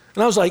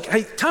 And I was like,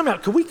 hey, time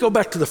out. Could we go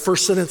back to the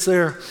first sentence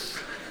there?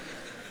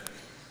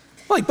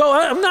 Like, Bo,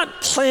 I'm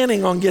not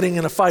planning on getting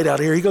in a fight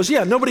out here. He goes,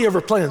 yeah, nobody ever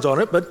plans on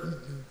it,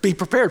 but be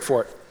prepared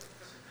for it.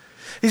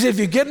 He said, if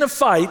you get in a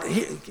fight,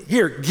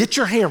 here, get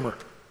your hammer.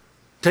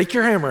 Take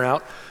your hammer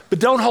out, but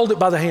don't hold it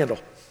by the handle.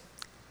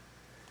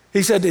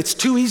 He said, it's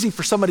too easy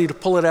for somebody to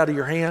pull it out of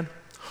your hand.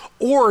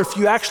 Or if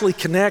you actually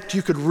connect,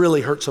 you could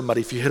really hurt somebody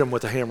if you hit them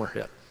with a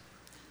hammerhead.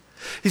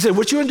 He said,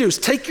 what you want to do is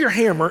take your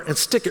hammer and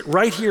stick it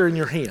right here in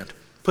your hand.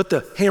 Put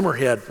the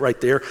hammerhead right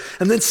there,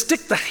 and then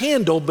stick the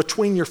handle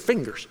between your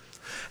fingers.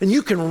 And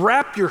you can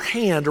wrap your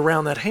hand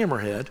around that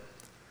hammerhead,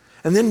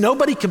 and then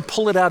nobody can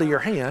pull it out of your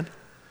hand,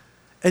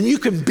 and you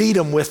can beat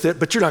them with it,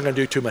 but you're not going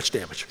to do too much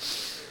damage.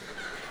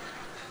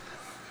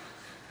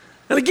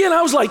 And again,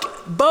 I was like,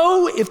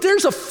 Bo, if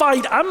there's a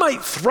fight, I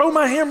might throw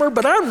my hammer,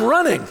 but I'm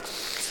running.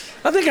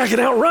 I think I can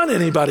outrun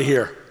anybody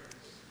here.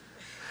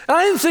 And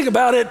I didn't think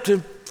about it. A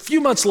few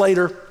months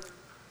later,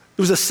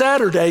 it was a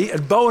Saturday,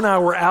 and Bo and I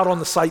were out on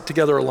the site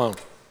together alone.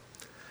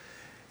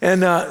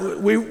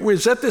 And we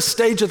was at this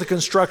stage of the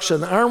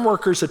construction. The iron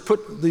workers had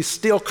put these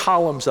steel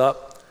columns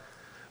up,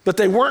 but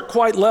they weren't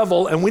quite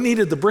level, and we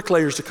needed the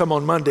bricklayers to come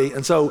on Monday.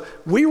 And so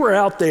we were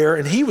out there,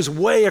 and he was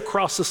way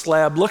across the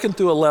slab looking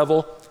through a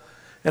level,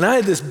 and I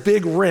had this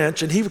big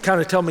wrench, and he would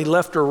kind of tell me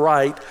left or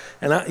right,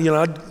 and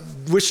I'd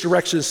which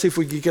direction to see if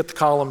we could get the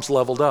columns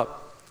leveled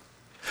up.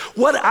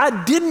 What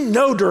I didn't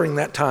know during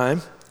that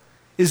time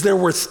is there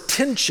was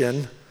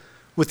tension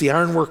with the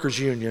Iron Workers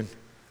Union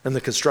and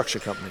the construction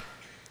company.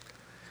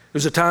 It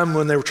was a time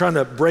when they were trying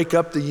to break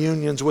up the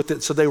unions with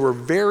it, so they were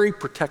very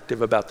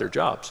protective about their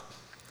jobs.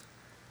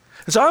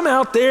 And so I'm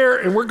out there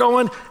and we're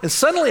going, and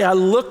suddenly I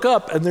look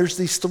up and there's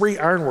these 3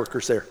 iron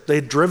workers there. They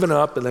had driven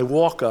up and they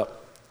walk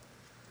up.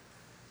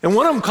 And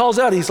one of them calls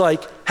out, he's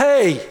like,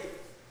 hey,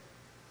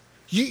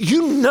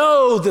 you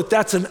know that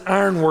that's an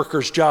iron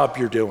worker's job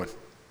you're doing.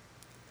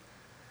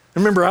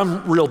 Remember,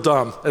 I'm real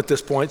dumb at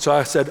this point, so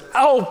I said,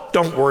 oh,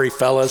 don't worry,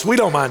 fellas, we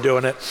don't mind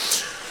doing it.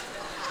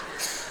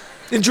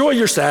 Enjoy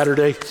your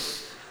Saturday.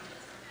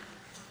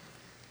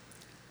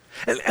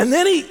 And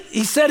then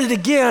he said it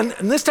again,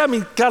 and this time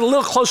he got a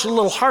little closer, a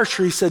little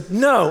harsher. He said,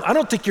 no, I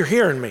don't think you're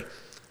hearing me.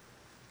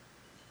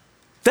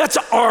 That's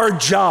our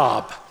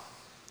job.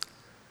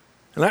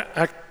 And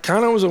I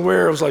kind of was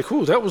aware, I was like,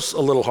 ooh, that was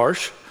a little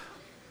harsh.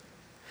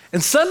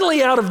 And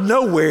suddenly out of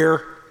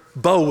nowhere,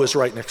 Bo was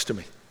right next to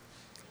me.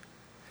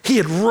 He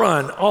had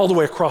run all the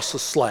way across the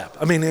slab.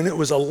 And it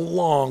was a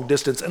long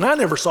distance, and I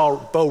never saw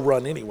Bo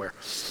run anywhere.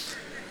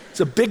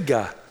 He's a big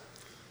guy.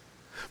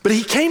 But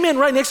he came in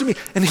right next to me,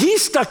 and he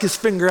stuck his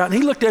finger out, and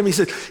he looked at me and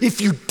said, if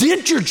you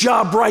did your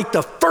job right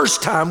the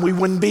first time, we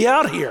wouldn't be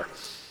out here.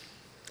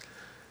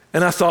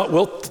 And I thought,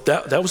 well,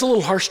 that was a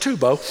little harsh too,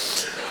 Bo.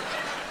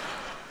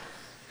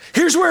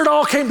 Here's where it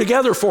all came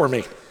together for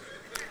me.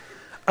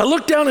 I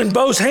looked down in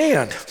Bo's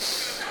hand.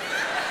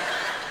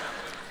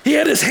 He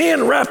had his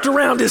hand wrapped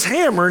around his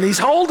hammer, and he's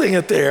holding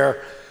it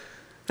there.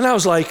 And I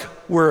was like,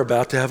 we're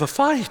about to have a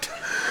fight.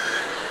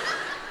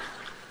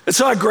 And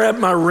so I grabbed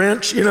my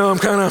wrench. I'm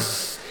kind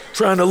of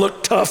trying to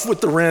look tough with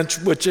the wrench,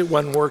 which it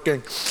wasn't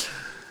working.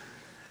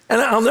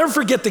 And I'll never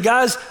forget the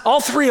guys, all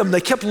 3 of them,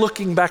 they kept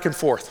looking back and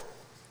forth.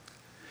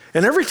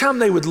 And every time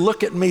they would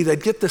look at me,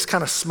 they'd get this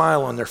kind of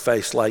smile on their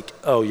face like,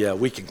 oh yeah,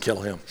 we can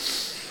kill him.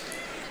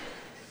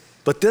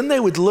 But then they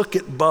would look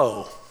at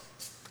Bo,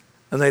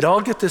 and they'd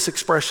all get this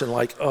expression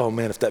like, oh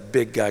man, if that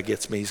big guy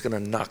gets me, he's going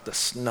to knock the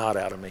snot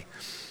out of me.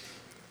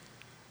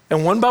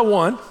 And one by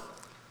one,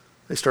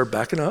 they started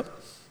backing up.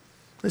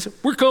 They said,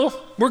 we're cool,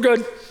 we're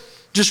good.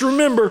 Just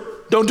remember,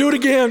 don't do it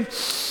again.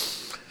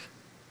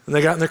 And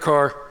they got in their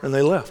car and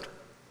they left.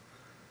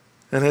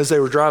 And as they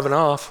were driving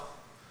off,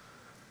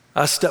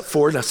 I stepped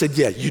forward and I said,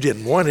 yeah, you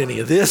didn't want any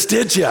of this,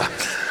 did you?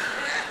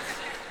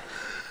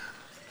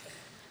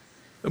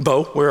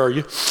 Bo, where are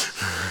you?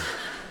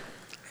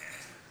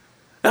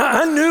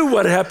 I knew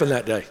what had happened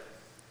that day.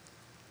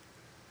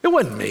 It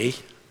wasn't me.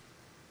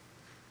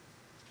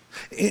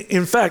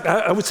 In fact,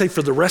 I would say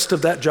for the rest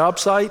of that job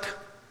site,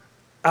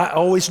 I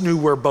always knew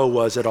where Bo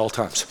was at all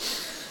times.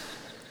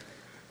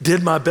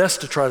 Did my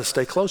best to try to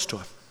stay close to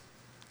him.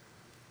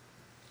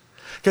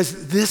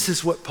 Because this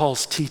is what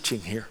Paul's teaching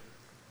here.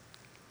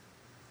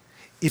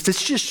 If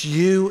it's just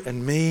you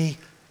and me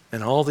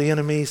and all the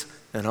enemies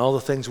and all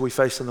the things we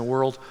face in the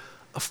world,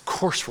 of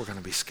course we're going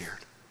to be scared.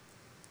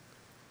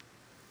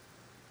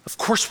 Of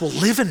course we'll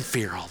live in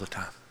fear all the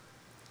time.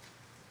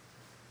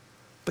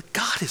 But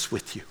God is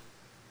with you.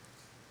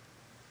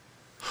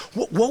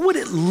 What would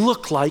it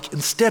look like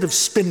instead of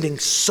spending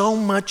so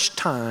much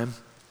time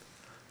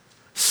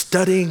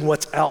studying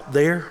what's out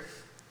there,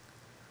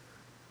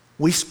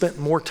 we spent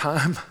more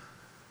time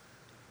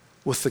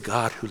with the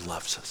God who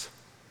loves us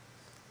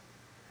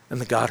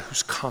and the God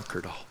who's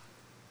conquered all?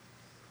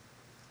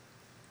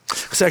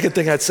 The second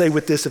thing I'd say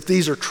with this, if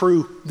these are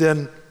true,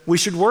 then we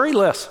should worry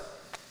less.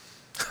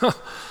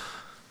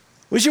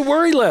 We should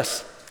worry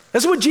less.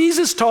 That's what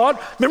Jesus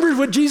taught. Remember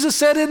what Jesus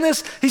said in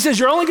this? He says,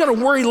 you're only going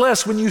to worry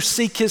less when you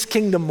seek his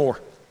kingdom more.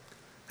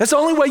 That's the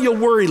only way you'll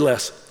worry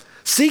less.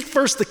 Seek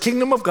first the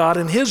kingdom of God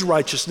and his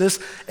righteousness,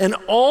 and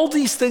all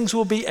these things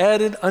will be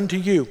added unto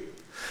you.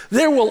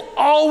 There will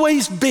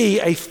always be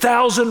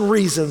 1,000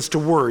 reasons to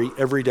worry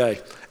every day.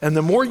 And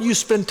the more you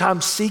spend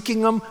time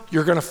seeking them,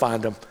 you're going to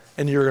find them,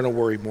 and you're going to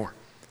worry more.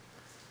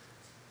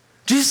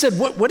 Jesus said,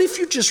 what if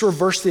you just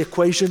reverse the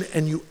equation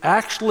and you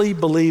actually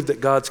believe that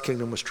God's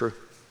kingdom was true?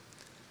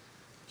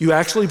 You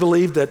actually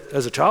believe that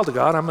as a child of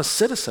God, I'm a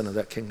citizen of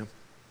that kingdom.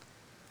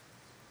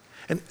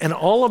 And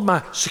all of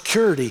my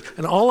security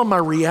and all of my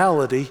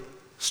reality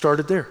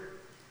started there.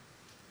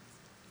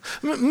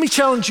 Let me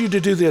challenge you to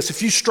do this.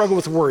 If you struggle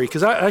with worry,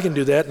 because I can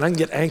do that and I can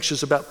get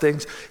anxious about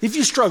things. If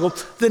you struggle,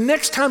 the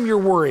next time you're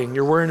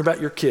worrying about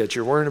your kids,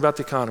 you're worrying about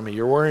the economy,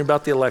 you're worrying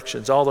about the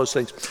elections, all those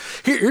things.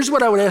 Here's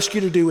what I would ask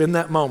you to do in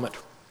that moment.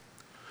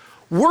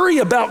 Worry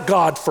about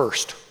God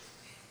first.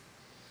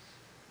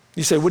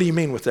 You say, what do you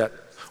mean with that?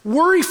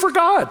 Worry for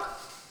God.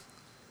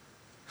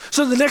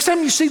 So the next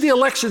time you see the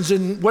elections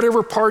in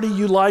whatever party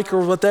you like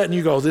or what that, and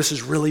you go, this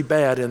is really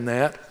bad in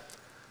that.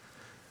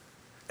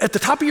 At the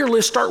top of your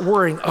list, start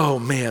worrying, oh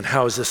man,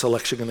 how is this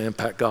election going to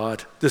impact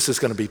God? This is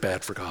going to be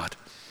bad for God.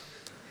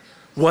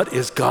 What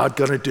is God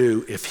going to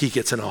do if he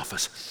gets in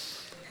office?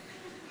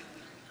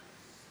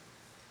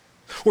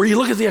 Or you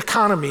look at the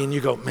economy and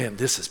you go, man,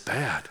 this is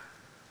bad.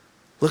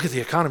 Look at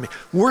the economy.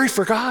 Worry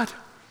for God.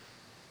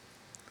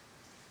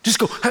 Just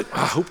go, hey,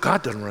 I hope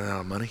God doesn't run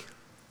out of money.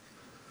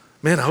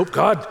 Man, I hope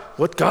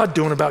what God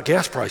doing about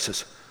gas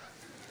prices?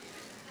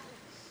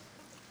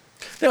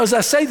 Now, as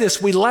I say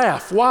this, we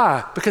laugh.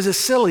 Why? Because it's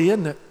silly,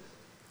 isn't it?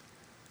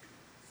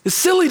 It's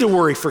silly to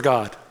worry for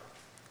God.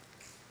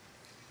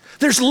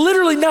 There's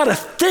literally not a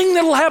thing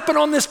that'll happen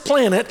on this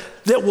planet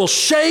that will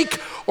shake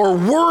or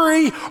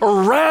worry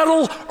or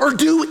rattle or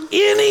do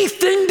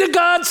anything to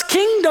God's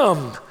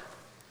kingdom.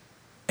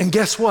 And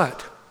guess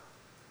what?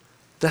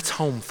 That's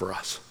home for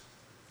us.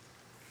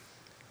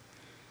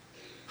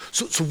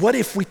 So what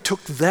if we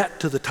took that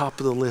to the top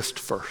of the list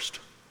first?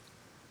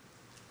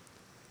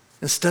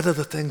 Instead of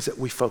the things that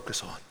we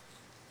focus on.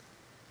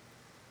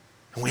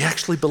 And we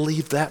actually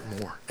believed that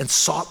more and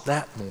sought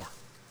that more.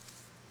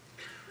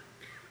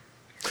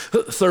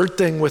 The third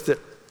thing with it,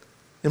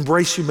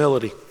 embrace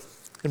humility.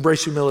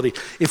 Embrace humility.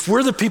 If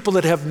we're the people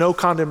that have no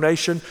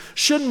condemnation,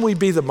 shouldn't we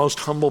be the most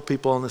humble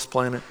people on this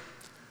planet?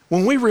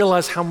 When we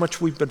realize how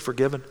much we've been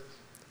forgiven.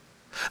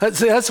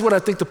 That's what I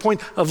think the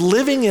point of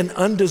living in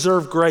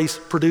undeserved grace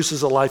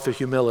produces a life of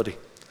humility.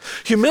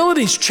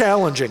 Humility is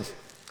challenging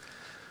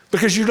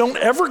because you don't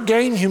ever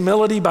gain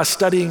humility by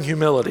studying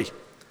humility.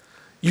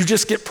 You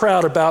just get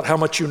proud about how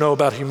much you know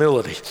about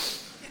humility.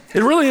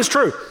 It really is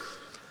true.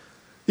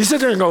 You sit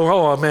there and go,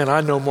 oh man,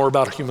 I know more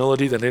about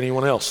humility than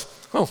anyone else.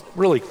 Oh,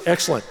 really?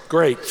 Excellent.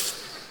 Great.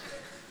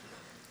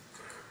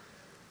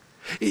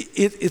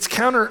 It's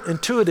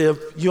counterintuitive.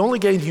 You only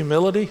gain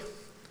humility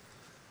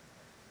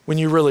when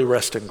you really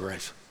rest in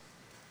grace.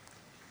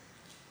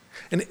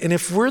 And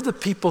if we're the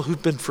people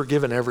who've been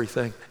forgiven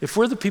everything, if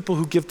we're the people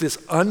who give this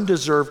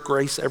undeserved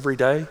grace every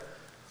day,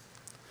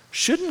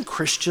 shouldn't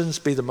Christians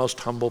be the most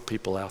humble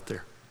people out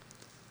there?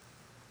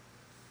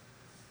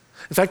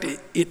 In fact,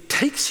 it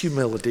takes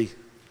humility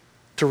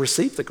to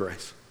receive the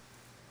grace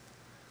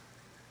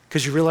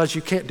because you realize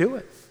you can't do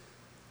it.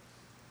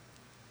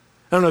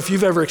 I don't know if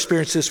you've ever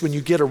experienced this when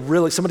you get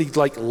somebody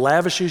like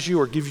lavishes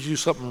you or gives you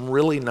something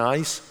really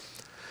nice.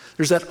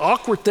 There's that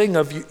awkward thing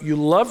of you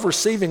love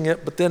receiving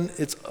it, but then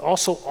it's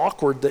also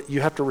awkward that you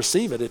have to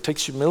receive it. It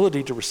takes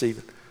humility to receive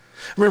it.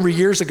 I remember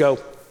years ago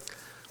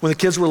when the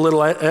kids were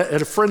little, I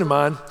had a friend of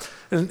mine,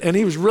 and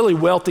he was really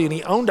wealthy, and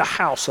he owned a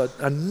house,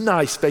 a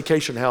nice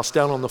vacation house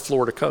down on the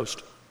Florida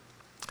coast.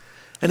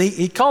 And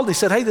he called, he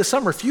said, hey, this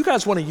summer, if you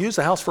guys want to use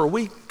the house for a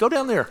week, go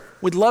down there.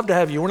 We'd love to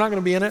have you. We're not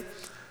going to be in it.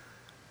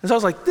 And so I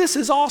was like, this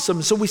is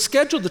awesome. So we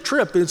scheduled the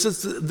trip. It's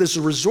this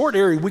resort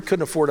area we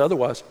couldn't afford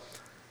otherwise.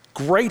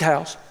 Great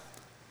house.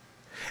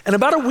 And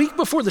about a week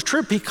before the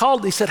trip, he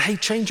called, he said, hey,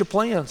 change of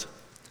plans.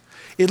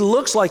 It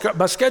looks like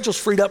my schedule's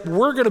freed up.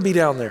 We're going to be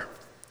down there.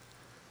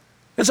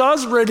 And so I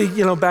was ready,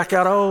 back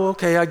out. Oh,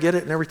 okay, I get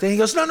it and everything. He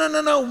goes,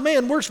 no,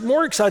 man, we're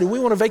more excited. We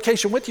want a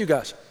vacation with you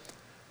guys.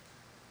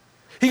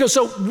 He goes,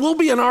 so we'll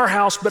be in our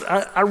house, but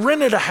I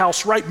rented a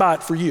house right by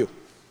it for you.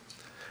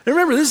 And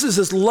remember, this is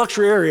this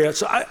luxury area,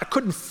 so I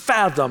couldn't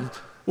fathom.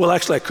 Well,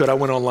 actually I could. I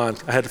went online.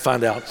 I had to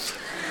find out.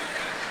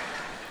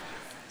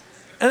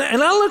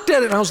 and I looked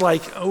at it and I was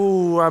like,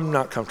 oh, I'm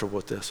not comfortable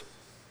with this.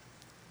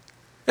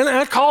 And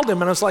I called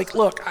him and I was like,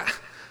 look,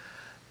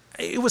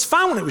 it was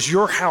fine when it was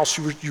your house,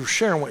 you were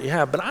sharing what you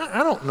have, but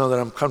I don't know that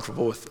I'm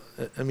comfortable with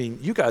it. I mean,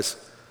 you guys,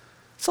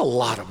 it's a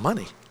lot of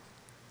money.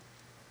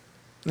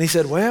 And he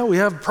said, well, we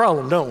have a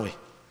problem, don't we?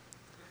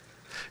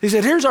 He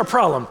said, here's our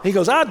problem. He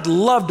goes, I'd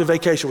love to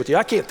vacation with you.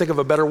 I can't think of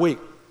a better week.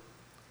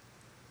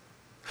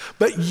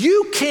 But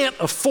you can't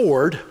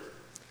afford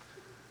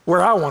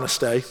where I want to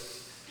stay.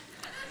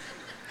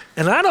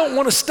 And I don't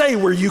want to stay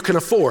where you can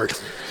afford.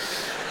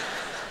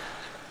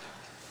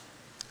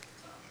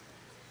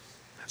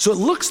 So it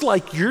looks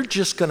like you're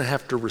just going to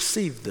have to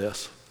receive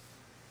this,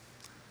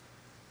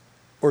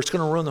 or it's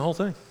going to ruin the whole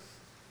thing.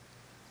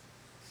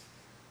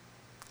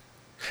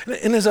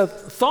 And as I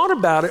thought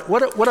about it,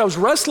 what I was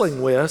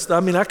wrestling with, I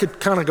mean, I could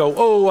kind of go,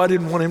 oh, I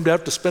didn't want him to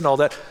have to spend all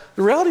that.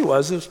 The reality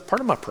was, it was part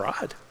of my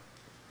pride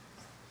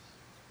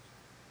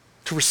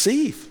to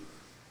receive.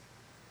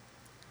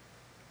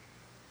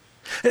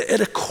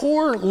 At a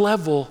core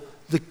level,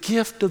 the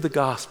gift of the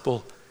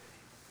gospel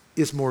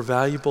is more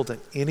valuable than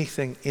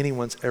anything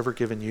anyone's ever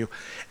given you.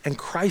 And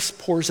Christ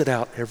pours it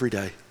out every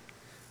day.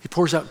 He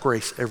pours out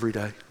grace every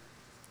day.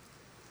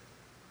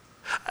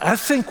 I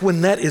think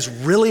when that is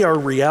really our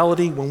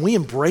reality, when we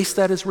embrace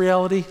that as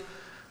reality,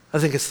 I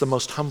think it's the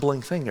most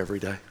humbling thing every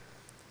day.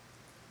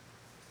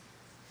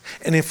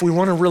 And if we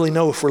want to really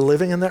know if we're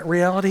living in that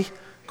reality,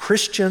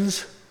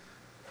 Christians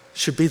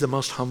should be the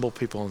most humble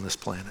people on this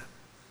planet.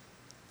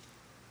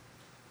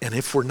 And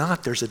if we're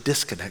not, there's a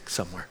disconnect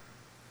somewhere.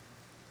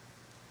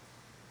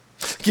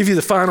 I'll give you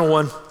the final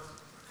one.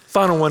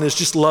 Final one is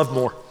just love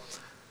more.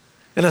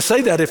 And I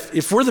say that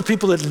if we're the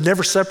people that have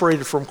never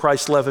separated from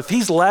Christ's love, if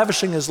he's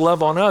lavishing his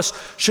love on us,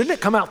 shouldn't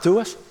it come out through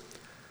us?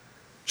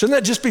 Shouldn't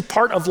that just be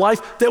part of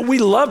life? That we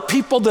love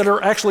people that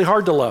are actually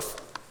hard to love.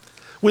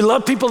 We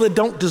love people that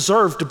don't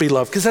deserve to be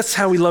loved, because that's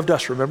how he loved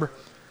us, remember?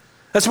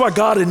 That's why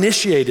God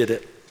initiated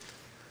it,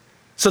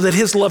 so that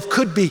his love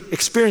could be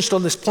experienced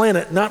on this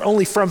planet, not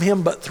only from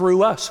him, but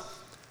through us.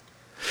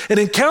 And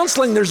in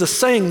counseling, there's a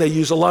saying they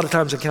use a lot of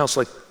times in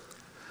counseling.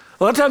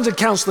 A lot of times in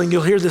counseling,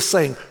 you'll hear this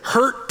saying,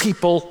 hurt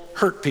people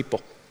hurt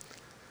people.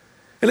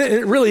 And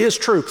it really is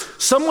true.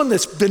 Someone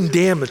that's been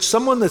damaged,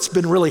 someone that's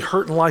been really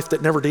hurt in life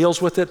that never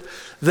deals with it,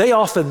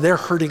 they're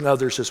hurting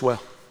others as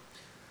well.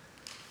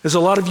 There's a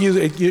lot of you,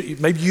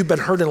 maybe you've been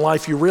hurt in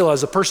life, you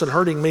realize the person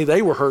hurting me,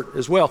 they were hurt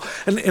as well.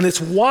 And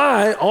it's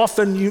why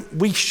often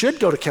we should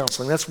go to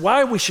counseling. That's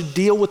why we should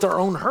deal with our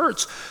own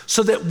hurts,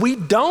 so that we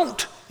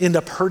don't end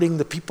up hurting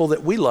the people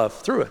that we love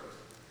through it.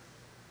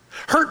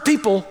 Hurt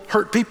people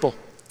hurt people.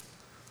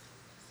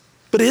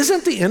 But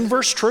isn't the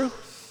inverse true?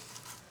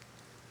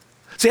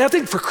 See, I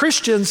think for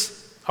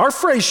Christians, our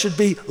phrase should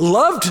be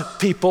loved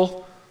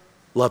people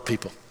love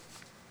people.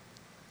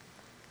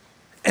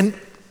 And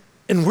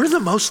we're the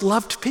most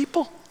loved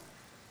people.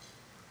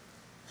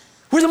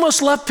 We're the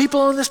most loved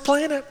people on this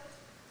planet.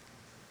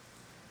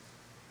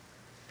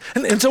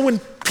 And so when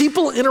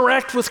people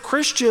interact with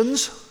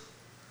Christians,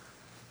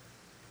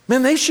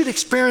 man, they should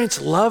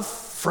experience love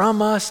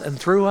from us and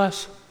through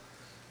us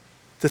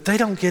that they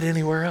don't get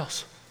anywhere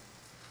else.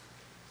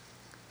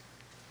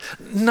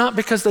 Not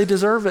because they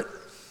deserve it,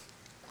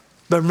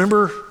 but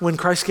remember when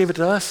Christ gave it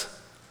to us?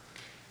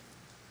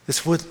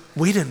 It's what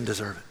we didn't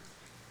deserve it.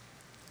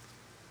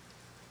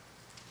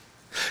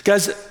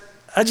 Guys,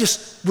 I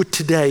just would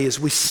today, as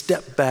we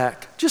step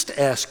back, just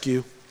ask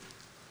you,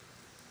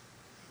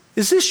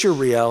 is this your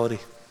reality?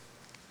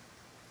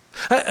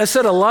 I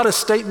said a lot of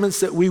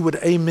statements that we would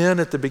amen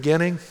at the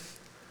beginning,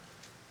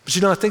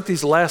 but I think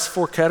these last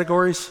 4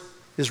 categories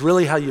is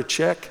really how you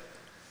check.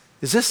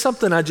 Is this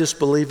something I just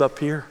believe up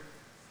here?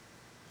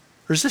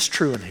 Or is this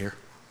true in here?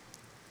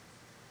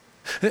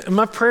 And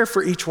my prayer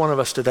for each one of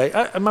us today,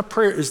 my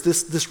prayer is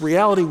this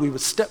reality, we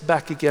would step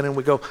back again and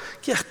we go,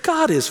 yeah,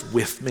 God is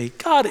with me.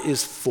 God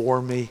is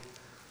for me.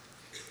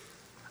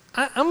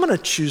 I'm going to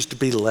choose to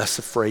be less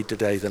afraid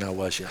today than I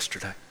was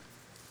yesterday.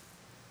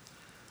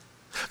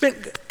 Man,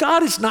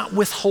 God is not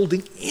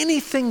withholding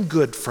anything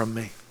good from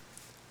me.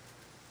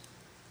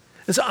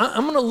 And so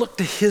I'm going to look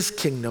to his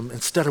kingdom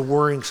instead of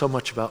worrying so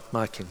much about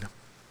my kingdom.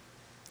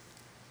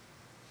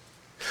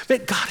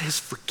 Man, God has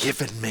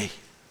forgiven me.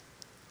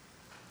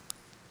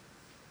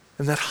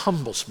 And that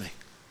humbles me.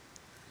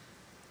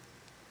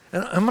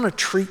 And I'm going to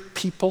treat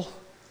people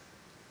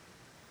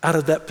out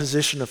of that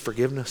position of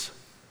forgiveness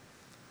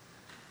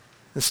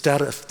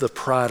instead of the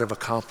pride of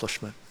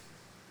accomplishment.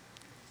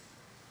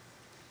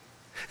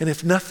 And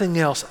if nothing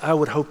else, I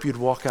would hope you'd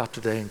walk out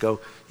today and go,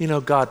 you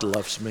know, God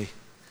loves me,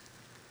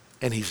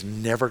 and he's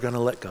never going to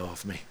let go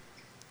of me.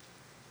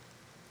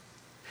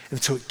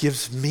 And so it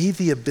gives me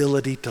the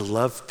ability to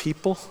love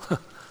people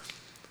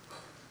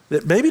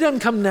that maybe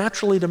doesn't come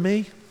naturally to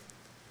me,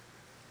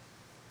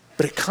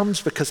 but it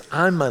comes because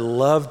I'm a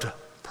loved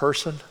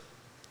person,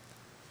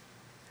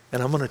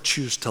 and I'm going to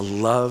choose to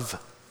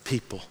love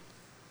people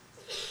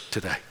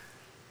today.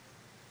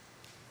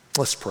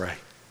 Let's pray.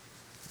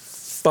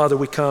 Father,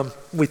 we come.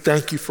 We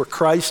thank you for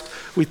Christ.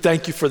 We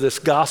thank you for this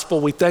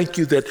gospel. We thank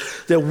you that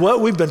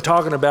what we've been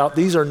talking about,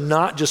 these are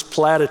not just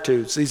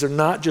platitudes. These are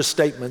not just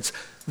statements.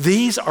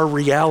 These are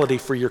reality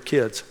for your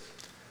kids.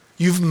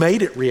 You've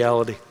made it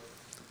reality.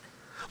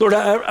 Lord,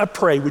 I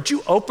pray, would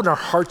you open our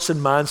hearts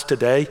and minds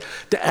today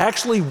to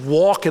actually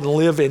walk and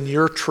live in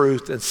your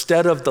truth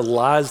instead of the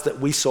lies that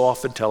we so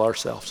often tell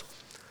ourselves.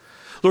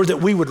 Lord,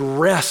 that we would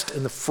rest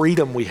in the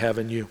freedom we have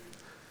in you,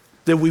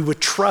 that we would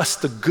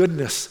trust the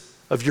goodness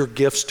of your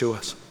gifts to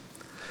us,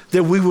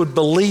 that we would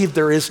believe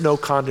there is no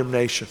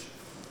condemnation,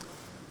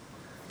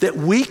 that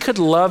we could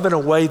love in a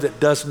way that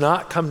does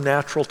not come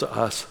natural to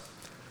us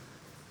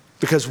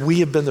because we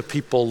have been the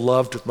people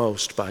loved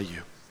most by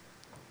you.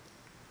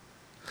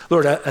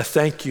 Lord, I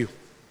thank you.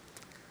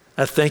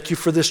 I thank you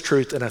for this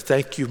truth, and I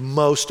thank you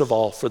most of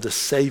all for the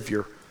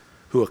Savior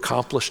who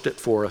accomplished it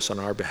for us on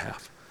our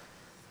behalf.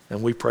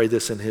 And we pray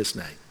this in his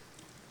name.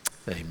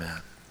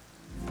 Amen.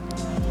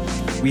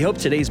 We hope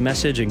today's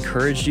message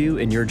encouraged you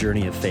in your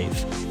journey of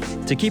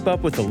faith. To keep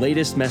up with the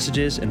latest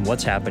messages and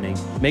what's happening,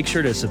 make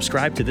sure to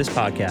subscribe to this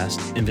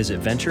podcast and visit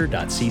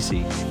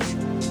venture.cc.